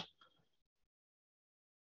world.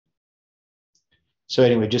 So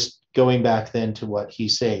anyway, just going back then to what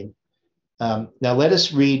he's saying. Now let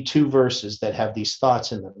us read two verses that have these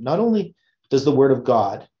thoughts in them. Not only does the word of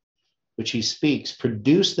God, which he speaks,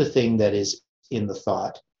 produce the thing that is in the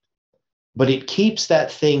thought, but it keeps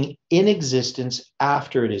that thing in existence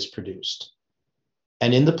after it is produced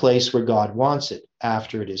and in the place where God wants it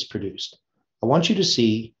after it is produced. I want you to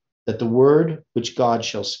see that the word which God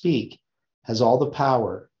shall speak has all the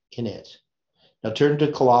power in it. Now turn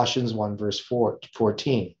to Colossians 1, verse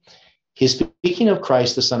 14. He is speaking of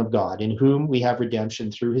Christ, the Son of God, in whom we have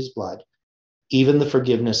redemption through his blood, even the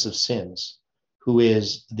forgiveness of sins, who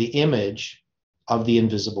is the image of the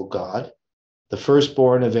invisible God, the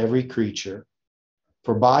firstborn of every creature.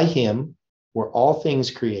 For by him were all things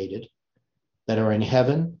created that are in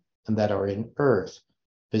heaven and that are in earth,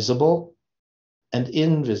 visible and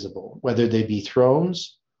invisible, whether they be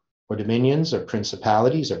thrones or dominions or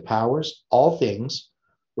principalities or powers. All things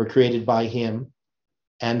were created by him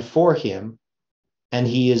and for him, and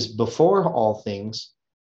he is before all things,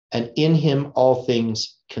 and in him all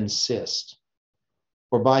things consist.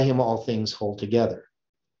 For by him all things hold together.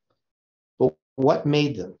 But what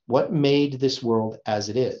made them? What made this world as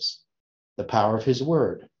it is? The power of his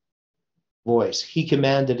word, voice. He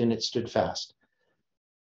commanded and it stood fast.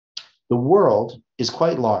 The world is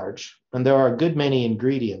quite large, and there are a good many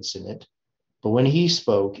ingredients in it. But when he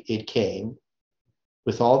spoke, it came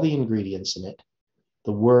with all the ingredients in it.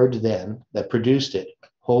 The word then that produced it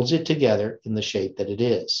holds it together in the shape that it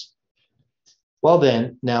is. Well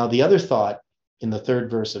then, now the other thought in the third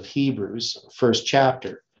verse of Hebrews, first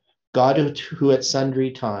chapter, God who at sundry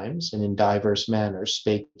times and in diverse manners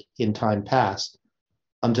spake in time past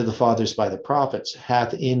unto the fathers by the prophets,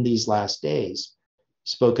 hath in these last days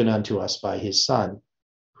spoken unto us by his Son,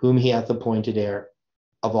 whom he hath appointed heir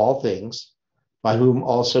of all things, by whom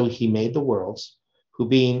also he made the worlds, who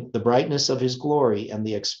being the brightness of his glory and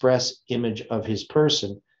the express image of his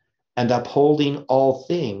person, and upholding all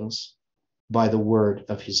things by the word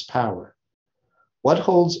of his power. What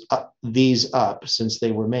holds these up since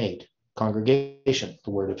they were made? Congregation,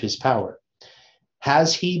 the word of his power.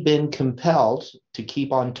 Has he been compelled to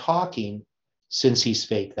keep on talking since he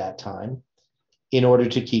spake that time in order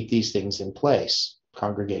to keep these things in place?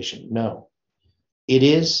 Congregation, no. It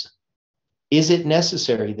is Is it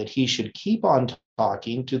necessary that he should keep on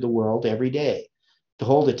talking to the world every day to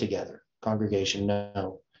hold it together? Congregation,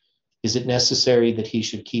 no. Is it necessary that he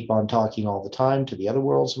should keep on talking all the time to the other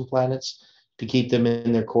worlds and planets to keep them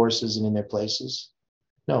in their courses and in their places?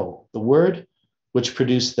 No. The word which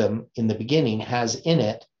produced them in the beginning has in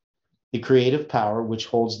it the creative power which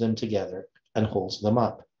holds them together and holds them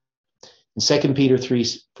up. In 2 Peter 3,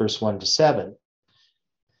 verse 1 to 7,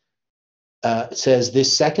 it says,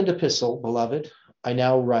 "This second epistle, beloved, I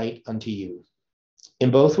now write unto you, in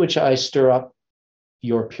both which I stir up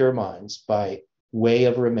your pure minds by way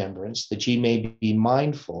of remembrance, that ye may be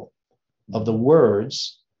mindful of the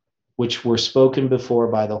words which were spoken before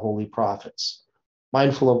by the holy prophets."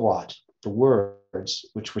 Mindful of what? The words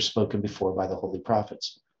which were spoken before by the holy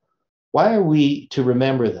prophets. Why are we to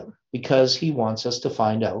remember them? Because he wants us to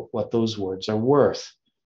find out what those words are worth.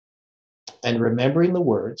 And remembering the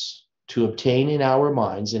words, to obtain in our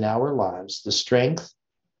minds, in our lives, the strength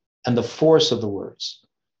and the force of the words,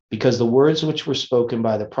 because the words which were spoken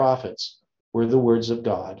by the prophets were the words of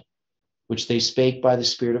God, which they spake by the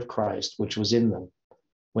Spirit of Christ, which was in them,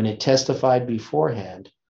 when it testified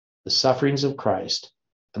beforehand the sufferings of Christ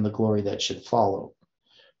and the glory that should follow.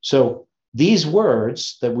 So these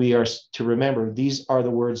words that we are to remember, these are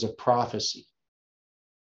the words of prophecy.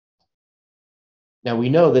 Now we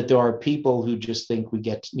know that there are people who just think we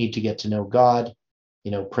need to get to know God,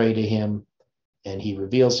 pray to him, and he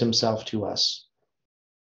reveals himself to us.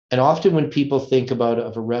 And often when people think of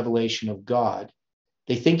a revelation of God,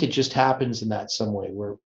 they think it just happens in that some way.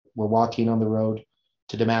 We're walking on the road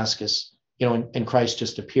to Damascus, and Christ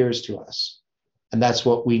just appears to us. And that's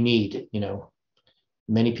what we need,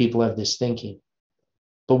 Many people have this thinking.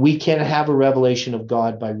 But we can't have a revelation of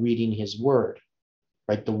God by reading his word,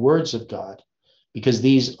 right? The words of God, because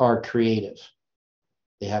these are creative.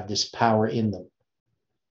 They have this power in them.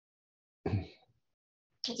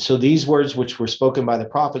 So these words which were spoken by the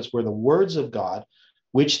prophets were the words of God,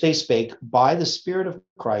 which they spake by the Spirit of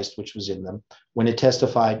Christ, which was in them, when it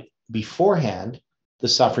testified beforehand the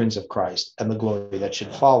sufferings of Christ and the glory that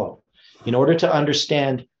should follow. In order to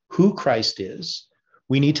understand who Christ is,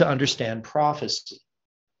 we need to understand prophecy.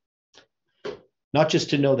 Not just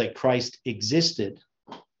to know that Christ existed,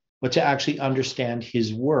 but to actually understand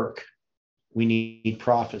his work, we need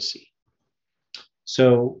prophecy.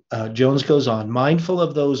 So Jones goes on, mindful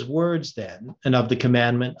of those words then, and of the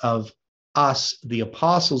commandment of us, the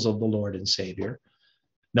apostles of the Lord and Savior,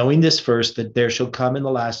 knowing this first, that there shall come in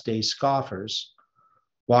the last days scoffers,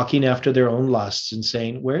 walking after their own lusts, and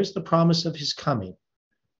saying, where's the promise of his coming?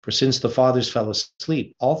 For since the fathers fell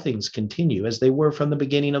asleep, all things continue as they were from the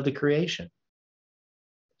beginning of the creation.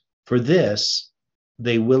 For this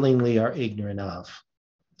they willingly are ignorant of.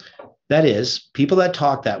 That is, people that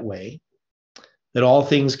talk that way, that all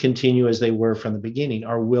things continue as they were from the beginning,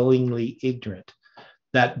 are willingly ignorant,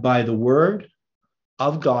 that by the word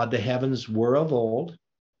of God the heavens were of old,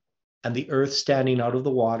 and the earth standing out of the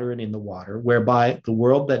water and in the water, whereby the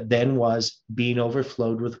world that then was, being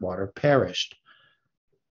overflowed with water, perished.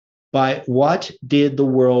 By what did the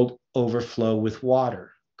world overflow with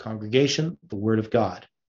water? Congregation, the word of God.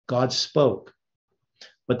 God spoke.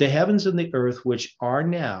 But the heavens and the earth, which are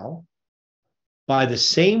now, by the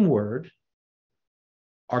same word,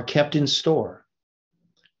 are kept in store,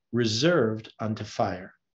 reserved unto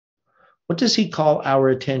fire. What does he call our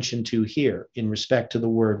attention to here in respect to the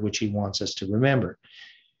word which he wants us to remember?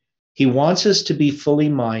 He wants us to be fully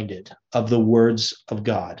minded of the words of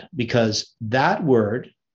God, because that word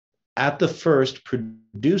at the first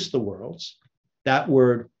produced the worlds, that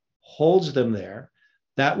word holds them there,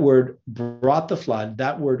 that word brought the flood,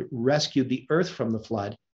 that word rescued the earth from the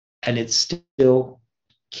flood, and it still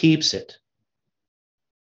keeps it.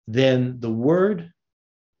 Then the word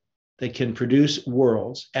that can produce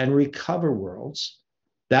worlds and recover worlds,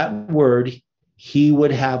 that word he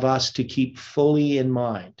would have us to keep fully in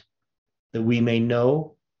mind, that we may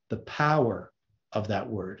know the power of that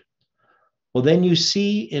word. Well, then you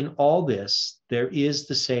see in all this, there is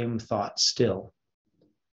the same thought still,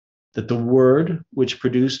 that the word which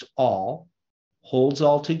produced all holds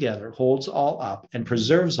all together, holds all up, and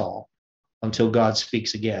preserves all until God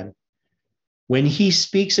speaks again. When he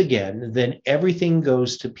speaks again, then everything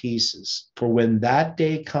goes to pieces. For when that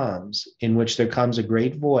day comes, in which there comes a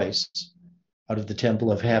great voice out of the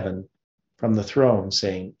temple of heaven from the throne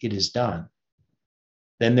saying, it is done.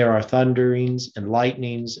 Then there are thunderings and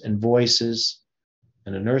lightnings and voices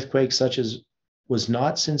and an earthquake such as was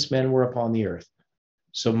not since men were upon the earth.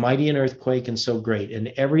 So mighty an earthquake and so great. And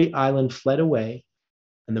every island fled away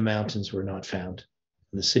and the mountains were not found.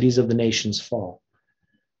 And the cities of the nations fall.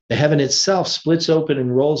 The heaven itself splits open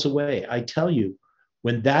and rolls away. I tell you,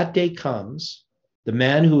 when that day comes, the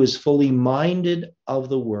man who is fully minded of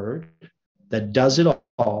the word, that does it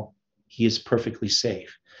all, he is perfectly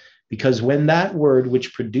safe. Because when that word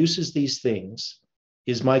which produces these things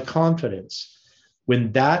is my confidence,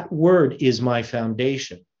 when that word is my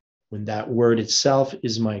foundation, when that word itself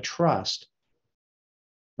is my trust,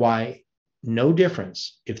 why, no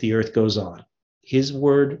difference if the earth goes on. His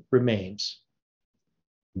word remains.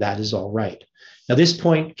 That is all right. Now, this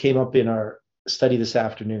point came up in our study this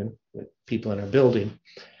afternoon with people in our building,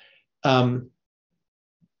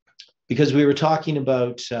 because we were talking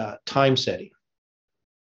about time setting.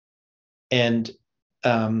 And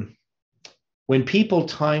when people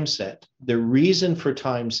time set, the reason for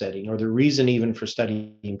time setting, or the reason even for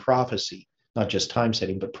studying prophecy, not just time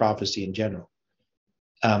setting, but prophecy in general,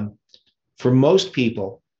 for most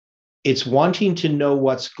people, it's wanting to know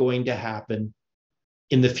what's going to happen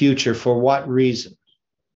in the future. For what reason?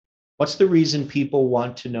 What's the reason people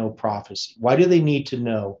want to know prophecy? Why do they need to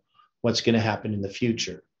know what's going to happen in the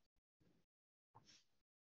future?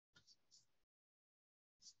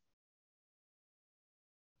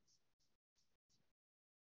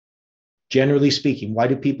 Generally speaking, why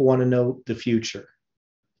do people want to know the future?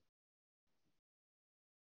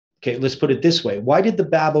 Okay, let's put it this way. Why did the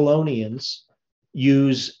Babylonians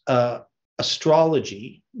use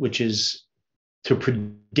astrology, which is to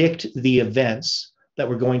predict the events that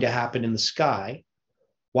were going to happen in the sky?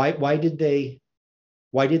 Why did they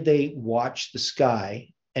watch the sky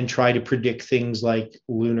and try to predict things like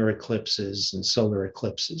lunar eclipses and solar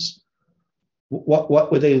eclipses?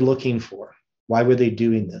 What were they looking for? Why were they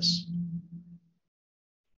doing this?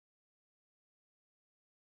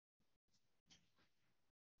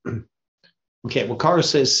 Okay, well, Cara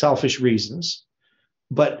says selfish reasons,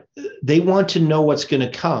 but they want to know what's going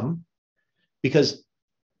to come, because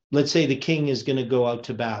let's say the king is going to go out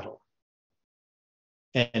to battle.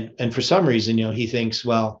 And for some reason, he thinks,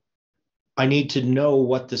 well, I need to know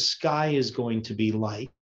what the sky is going to be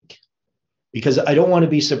like, because I don't want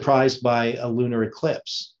to be surprised by a lunar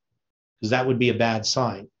eclipse, because that would be a bad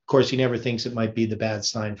sign. Of course, he never thinks it might be the bad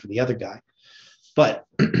sign for the other guy. But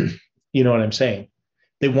you know what I'm saying?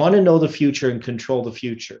 They want to know the future and control the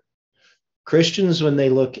future. Christians, when they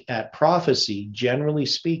look at prophecy, generally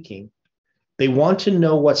speaking, they want to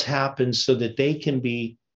know what's happened so that they can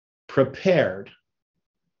be prepared,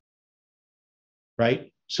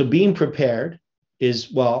 right? So being prepared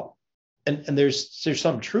is, well, and there's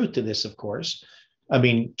some truth to this, of course. I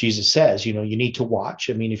mean, Jesus says, you need to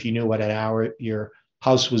watch. I mean, if you knew what an hour your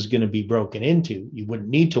house was going to be broken into, you wouldn't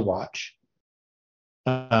need to watch.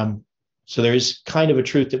 So there is kind of a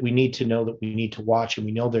truth that we need to know, that we need to watch, and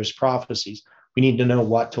we know there's prophecies. We need to know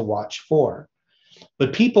what to watch for.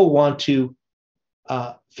 But people want to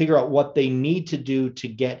figure out what they need to do to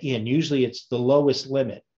get in. Usually it's the lowest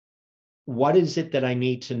limit. What is it that I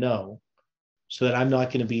need to know so that I'm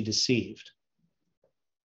not going to be deceived?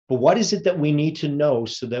 But what is it that we need to know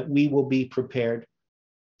so that we will be prepared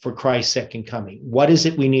for Christ's second coming? What is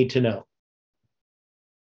it we need to know?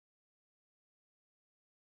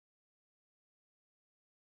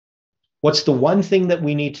 What's the one thing that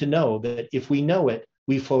we need to know, that if we know it,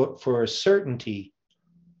 we for a certainty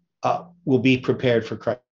will be prepared for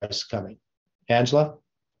Christ's coming? Angela?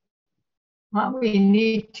 Well, we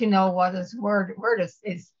need to know what his word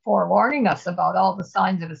is forewarning us about all the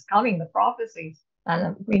signs of his coming, the prophecies,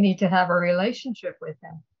 and we need to have a relationship with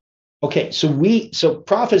him. Okay, so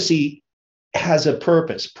prophecy has a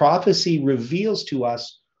purpose. Prophecy reveals to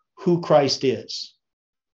us who Christ is,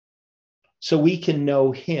 so we can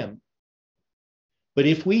know him. But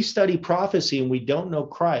if we study prophecy and we don't know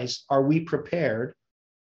Christ, are we prepared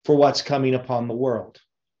for what's coming upon the world?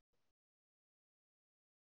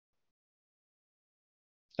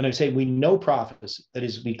 And I say we know prophecy. That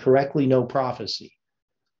is, we correctly know prophecy.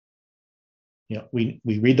 We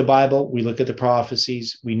read the Bible, we look at the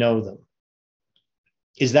prophecies, we know them.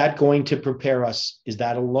 Is that going to prepare us? Is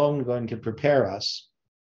that alone going to prepare us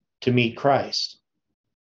to meet Christ?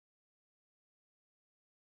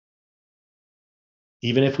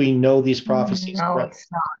 Even if we know these prophecies? No, it's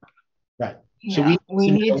not. Right. Yeah, So we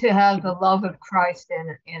need to have the love of Christ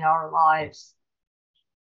in our lives.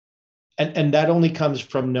 And that only comes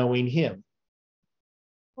from knowing him.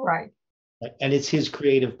 Right. And it's his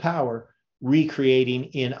creative power recreating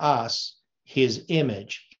in us his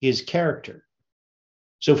image, his character.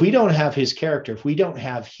 So if we don't have his character, if we don't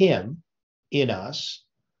have him in us,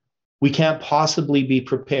 we can't possibly be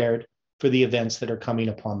prepared for the events that are coming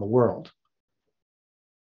upon the world.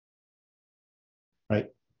 Right?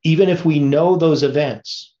 Even if we know those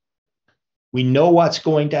events, We know what's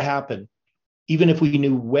going to happen, even if we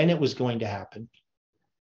knew when it was going to happen.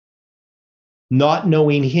 Not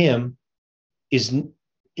knowing him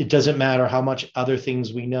it doesn't matter how much other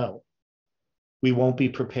things we know. We won't be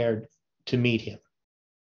prepared to meet him.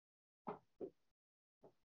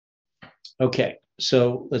 Okay,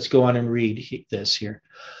 so let's go on and read this here.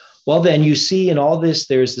 Well, then you see in all this,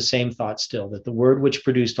 there is the same thought still, that the word which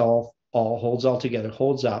produced all holds all together,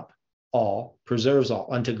 holds up all, preserves all,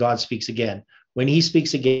 until God speaks again. When he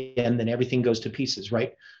speaks again, then everything goes to pieces,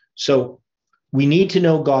 right? So we need to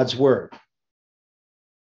know God's word.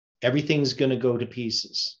 Everything's going to go to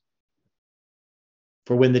pieces.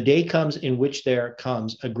 For when the day comes in which there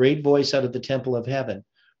comes a great voice out of the temple of heaven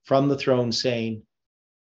from the throne saying,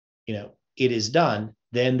 it is done,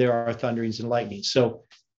 then there are thunderings and lightnings. So,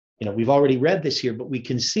 we've already read this here, but we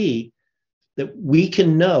can see that we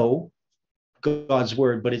can know God's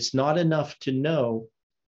word, but it's not enough to know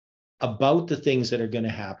about the things that are going to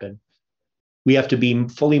happen. We have to be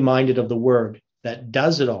fully minded of the word that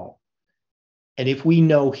does it all. And if we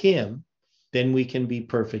know him, then we can be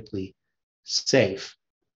perfectly safe.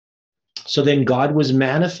 So then God was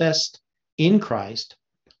manifest in Christ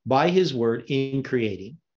by his word in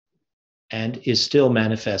creating, and is still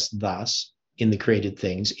manifest thus in the created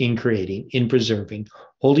things, in creating, in preserving,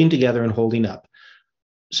 holding together and holding up.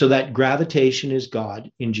 So that gravitation is God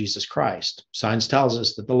in Jesus Christ. Science tells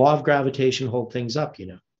us that the law of gravitation holds things up,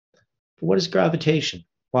 But what is gravitation?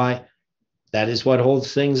 Why, that is what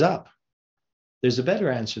holds things up. There's a better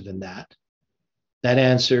answer than that. That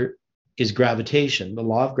answer is gravitation. The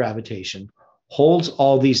law of gravitation holds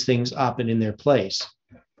all these things up and in their place.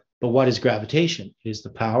 But what is gravitation? It is the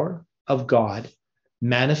power of God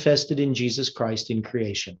manifested in Jesus Christ in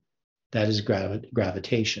creation. That is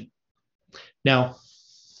gravitation. Now,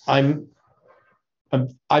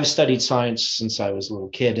 I've studied science since I was a little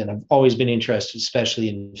kid, and I've always been interested, especially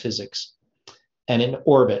in physics and in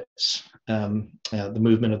orbits, the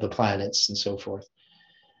movement of the planets and so forth,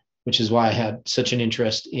 which is why I had such an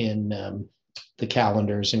interest in the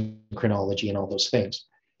calendars and chronology and all those things.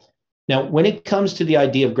 Now, when it comes to the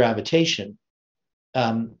idea of gravitation,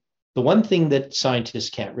 the one thing that scientists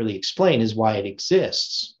can't really explain is why it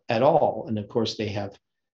exists at all. And of course, they have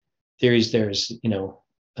theories. There's,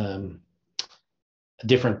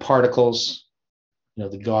 different particles,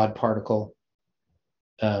 the God particle,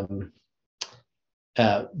 that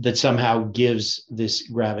somehow gives this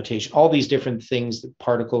gravitation. All these different things that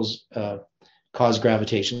particles cause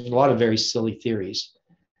gravitation. A lot of very silly theories.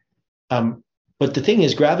 But the thing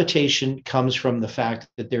is, gravitation comes from the fact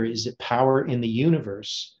that there is a power in the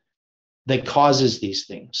universe that causes these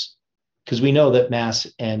things. Because we know that mass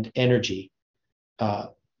and energy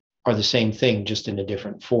are the same thing, just in a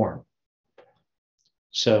different form.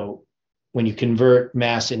 So when you convert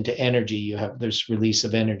mass into energy, you have this release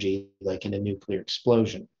of energy, like in a nuclear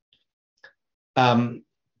explosion. But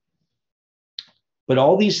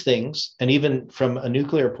all these things, and even from a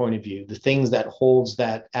nuclear point of view, the things that holds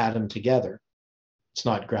that atom together, it's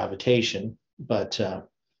not gravitation, but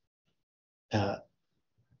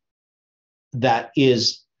that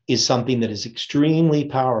is something that is extremely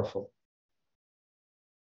powerful.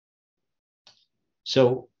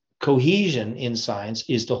 So cohesion in science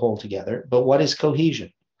is to hold together. But what is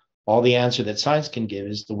cohesion? All the answer that science can give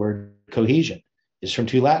is the word cohesion. It's from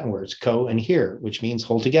two Latin words, co and here, which means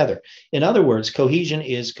hold together. In other words, cohesion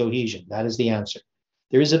is cohesion. That is the answer.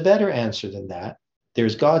 There is a better answer than that.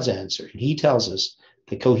 There's God's answer. And he tells us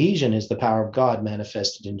that cohesion is the power of God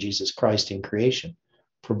manifested in Jesus Christ in creation.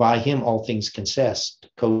 For by him all things consist,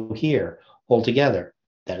 cohere, hold together.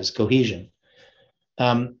 That is cohesion.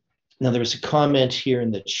 Now, there was a comment here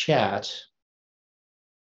in the chat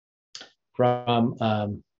from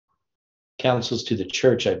Counsels to the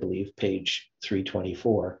Church, I believe, page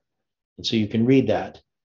 324. And so you can read that.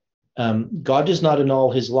 God does not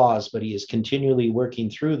annul his laws, but he is continually working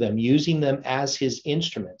through them, using them as his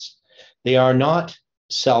instruments. They are not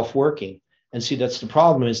self-working. And see, that's the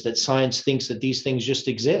problem, is that science thinks that these things just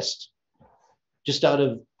exist, just out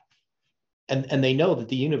of, and they know that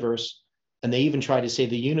the universe, and they even try to say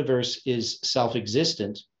the universe is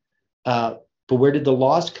self-existent, but where did the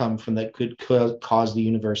laws come from that could cause the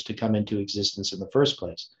universe to come into existence in the first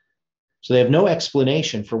place? So they have no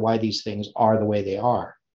explanation for why these things are the way they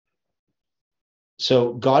are.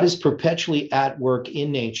 So God is perpetually at work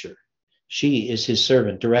in nature. She is his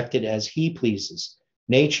servant, directed as he pleases.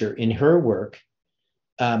 Nature, in her work,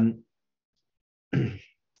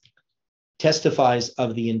 testifies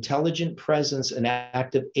of the intelligent presence and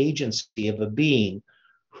active agency of a being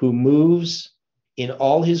who moves in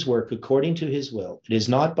all his work according to his will. It is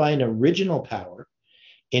not by an original power.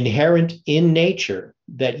 inherent in nature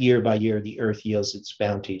that year by year the earth yields its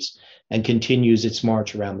bounties and continues its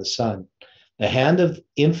march around the sun. The hand of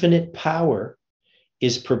infinite power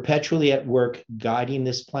is perpetually at work guiding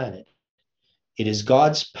this planet. It is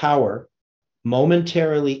God's power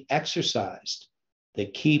momentarily exercised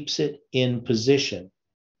that keeps it in position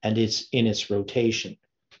and it's in its rotation.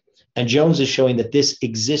 And Jones is showing that this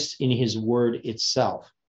exists in his word itself.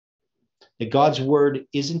 That God's word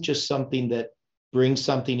isn't just something that brings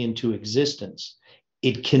something into existence.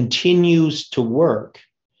 It continues to work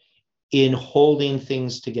in holding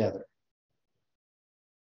things together.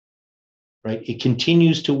 Right? It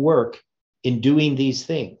continues to work in doing these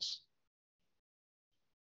things.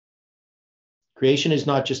 Creation is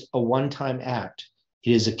not just a one-time act.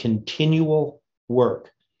 It is a continual work,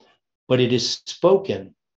 but it is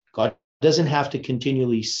spoken. God doesn't have to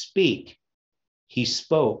continually speak. He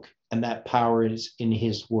spoke, and that power is in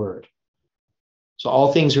his word. So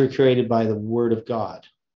all things were created by the word of God,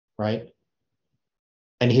 right?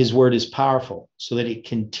 And his word is powerful so that it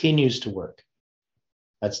continues to work.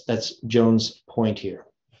 That's Jones' point here.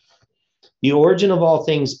 The origin of all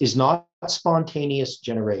things is not spontaneous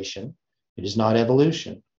generation. It is not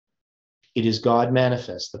evolution. It is God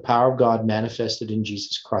manifest, the power of God manifested in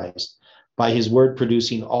Jesus Christ by his word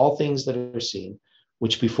producing all things that are seen,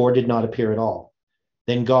 which before did not appear at all.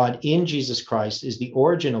 Then God in Jesus Christ is the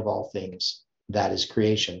origin of all things. That is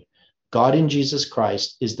creation. God in Jesus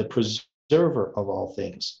Christ is the preserver of all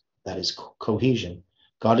things. That is cohesion.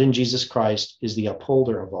 God in Jesus Christ is the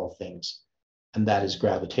upholder of all things. And that is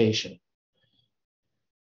gravitation.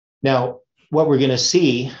 Now, what we're going to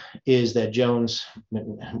see is that Jones,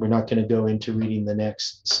 we're not going to go into reading the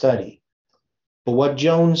next study, but what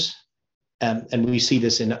Jones, and we see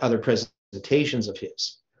this in other presentations of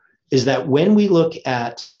his, is that when we look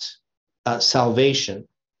at salvation,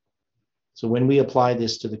 so when we apply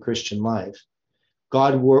this to the Christian life,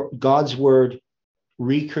 God's word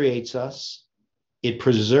recreates us, it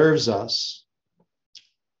preserves us,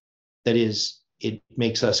 that is, it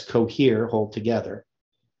makes us cohere, hold together,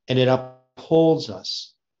 and it upholds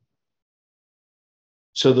us.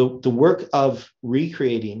 So the work of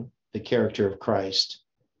recreating the character of Christ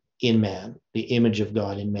in man, the image of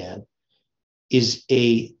God in man, is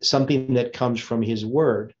something that comes from his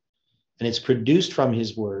word, and it's produced from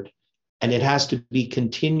his word, and it has to be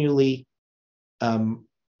continually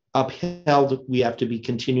upheld. We have to be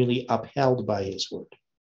continually upheld by his word.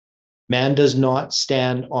 Man does not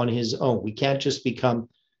stand on his own. We can't just become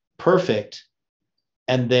perfect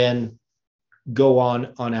and then go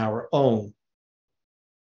on our own.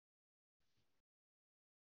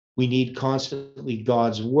 We need constantly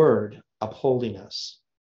God's word upholding us.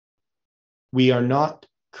 We are not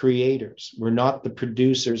creators. We're not the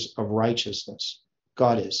producers of righteousness.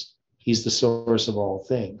 God is. He's the source of all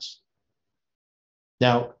things.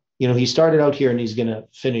 Now, he started out here and he's going to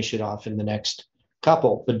finish it off in the next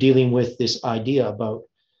couple, but dealing with this idea about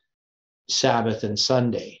Sabbath and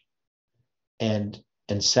Sunday and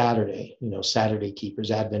Saturday, Saturday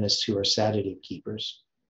keepers, Adventists who are Saturday keepers,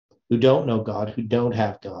 who don't know God, who don't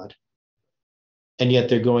have God, and yet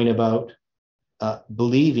they're going about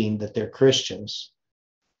believing that they're Christians,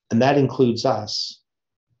 and that includes us,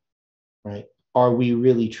 right? Are we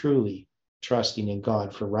really truly trusting in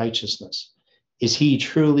God for righteousness? Is he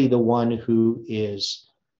truly the one who is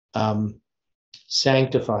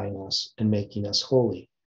sanctifying us and making us holy?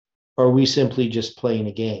 Or are we simply just playing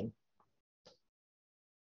a game?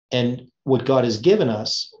 And what God has given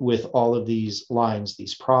us with all of these lines,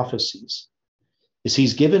 these prophecies, is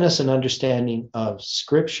he's given us an understanding of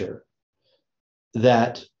Scripture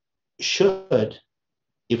that should,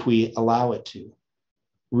 if we allow it to,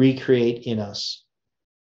 recreate in us,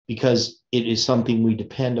 because it is something we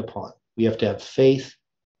depend upon. We have to have faith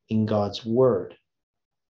in God's word.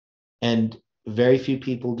 And very few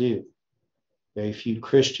people do. Very few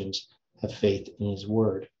Christians have faith in his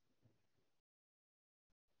word.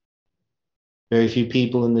 Very few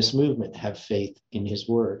people in this movement have faith in his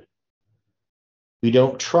word. We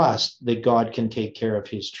don't trust that God can take care of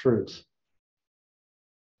his truth.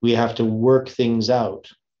 We have to work things out.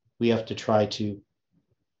 We have to try to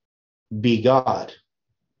be God.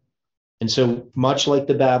 And so much like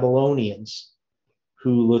the Babylonians,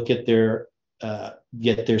 who look at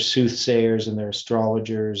get their soothsayers and their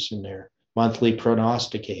astrologers and their monthly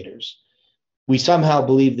prognosticators, we somehow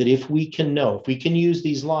believe that if we can use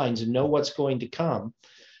these lines and know what's going to come,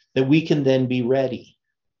 that we can then be ready.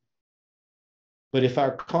 But if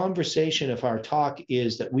our talk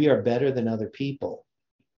is that we are better than other people,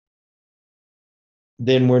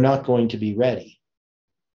 then we're not going to be ready,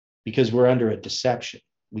 because we're under a deception.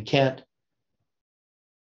 We can't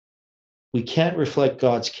we can't reflect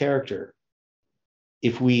God's character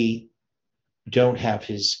if we don't have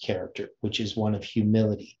his character, which is one of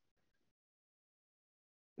humility.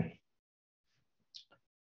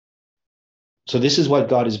 So this is what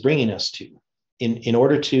God is bringing us to. In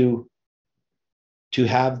order to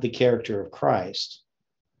have the character of Christ,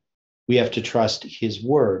 we have to trust his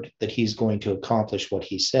word that he's going to accomplish what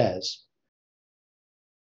he says.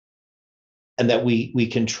 And that we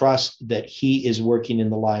can trust that he is working in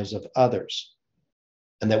the lives of others.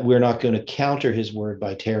 And that we're not going to counter his word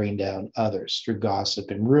by tearing down others through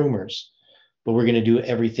gossip and rumors. But we're going to do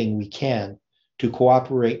everything we can to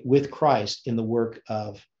cooperate with Christ in the work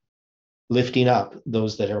of lifting up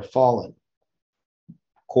those that are fallen.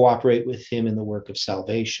 Cooperate with him in the work of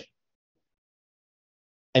salvation.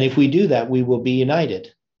 And if we do that, we will be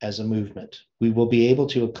united as a movement. We will be able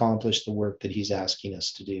to accomplish the work that he's asking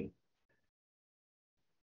us to do.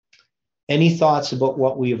 Any thoughts about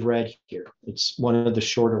what we have read here? It's one of the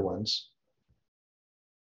shorter ones.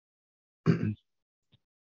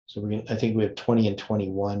 So I think we have 20 and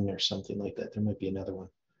 21 or something like that. There might be another one.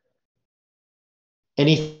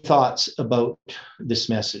 Any thoughts about this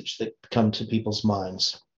message that come to people's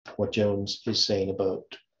minds? What Jones is saying about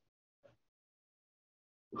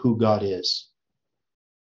who God is?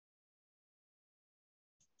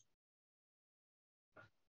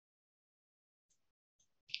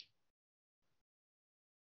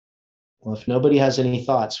 Well, if nobody has any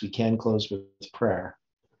thoughts, we can close with prayer.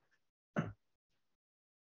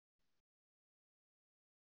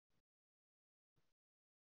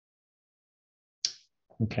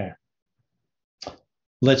 Okay.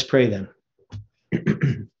 Let's pray then.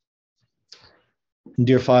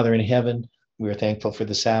 Dear Father in heaven, we are thankful for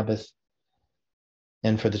the Sabbath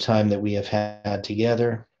and for the time that we have had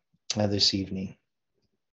together this evening.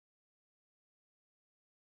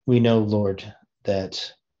 We know, Lord,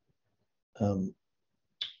 that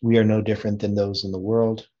we are no different than those in the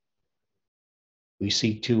world. We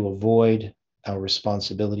seek to avoid our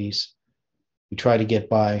responsibilities. We try to get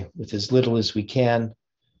by with as little as we can.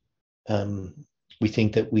 We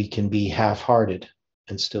think that we can be half-hearted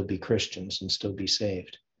and still be Christians and still be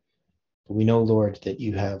saved. But we know, Lord, that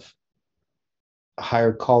you have a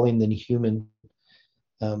higher calling than humans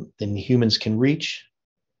can reach,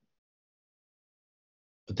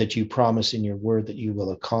 but that you promise in your word that you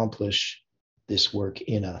will accomplish this work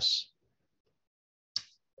in us.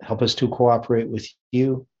 Help us to cooperate with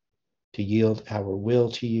you, to yield our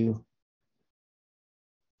will to you.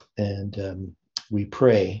 And we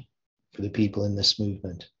pray for the people in this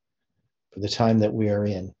movement, for the time that we are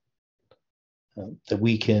in, that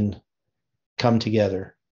we can come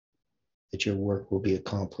together, that your work will be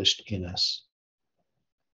accomplished in us.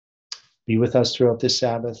 Be with us throughout this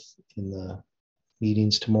Sabbath, in the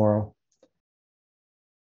meetings tomorrow,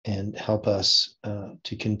 and help us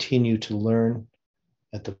to continue to learn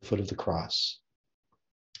at the foot of the cross,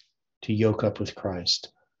 to yoke up with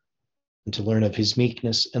Christ, and to learn of his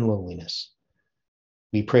meekness and lowliness.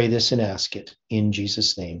 We pray this and ask it in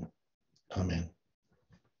Jesus' name. Amen.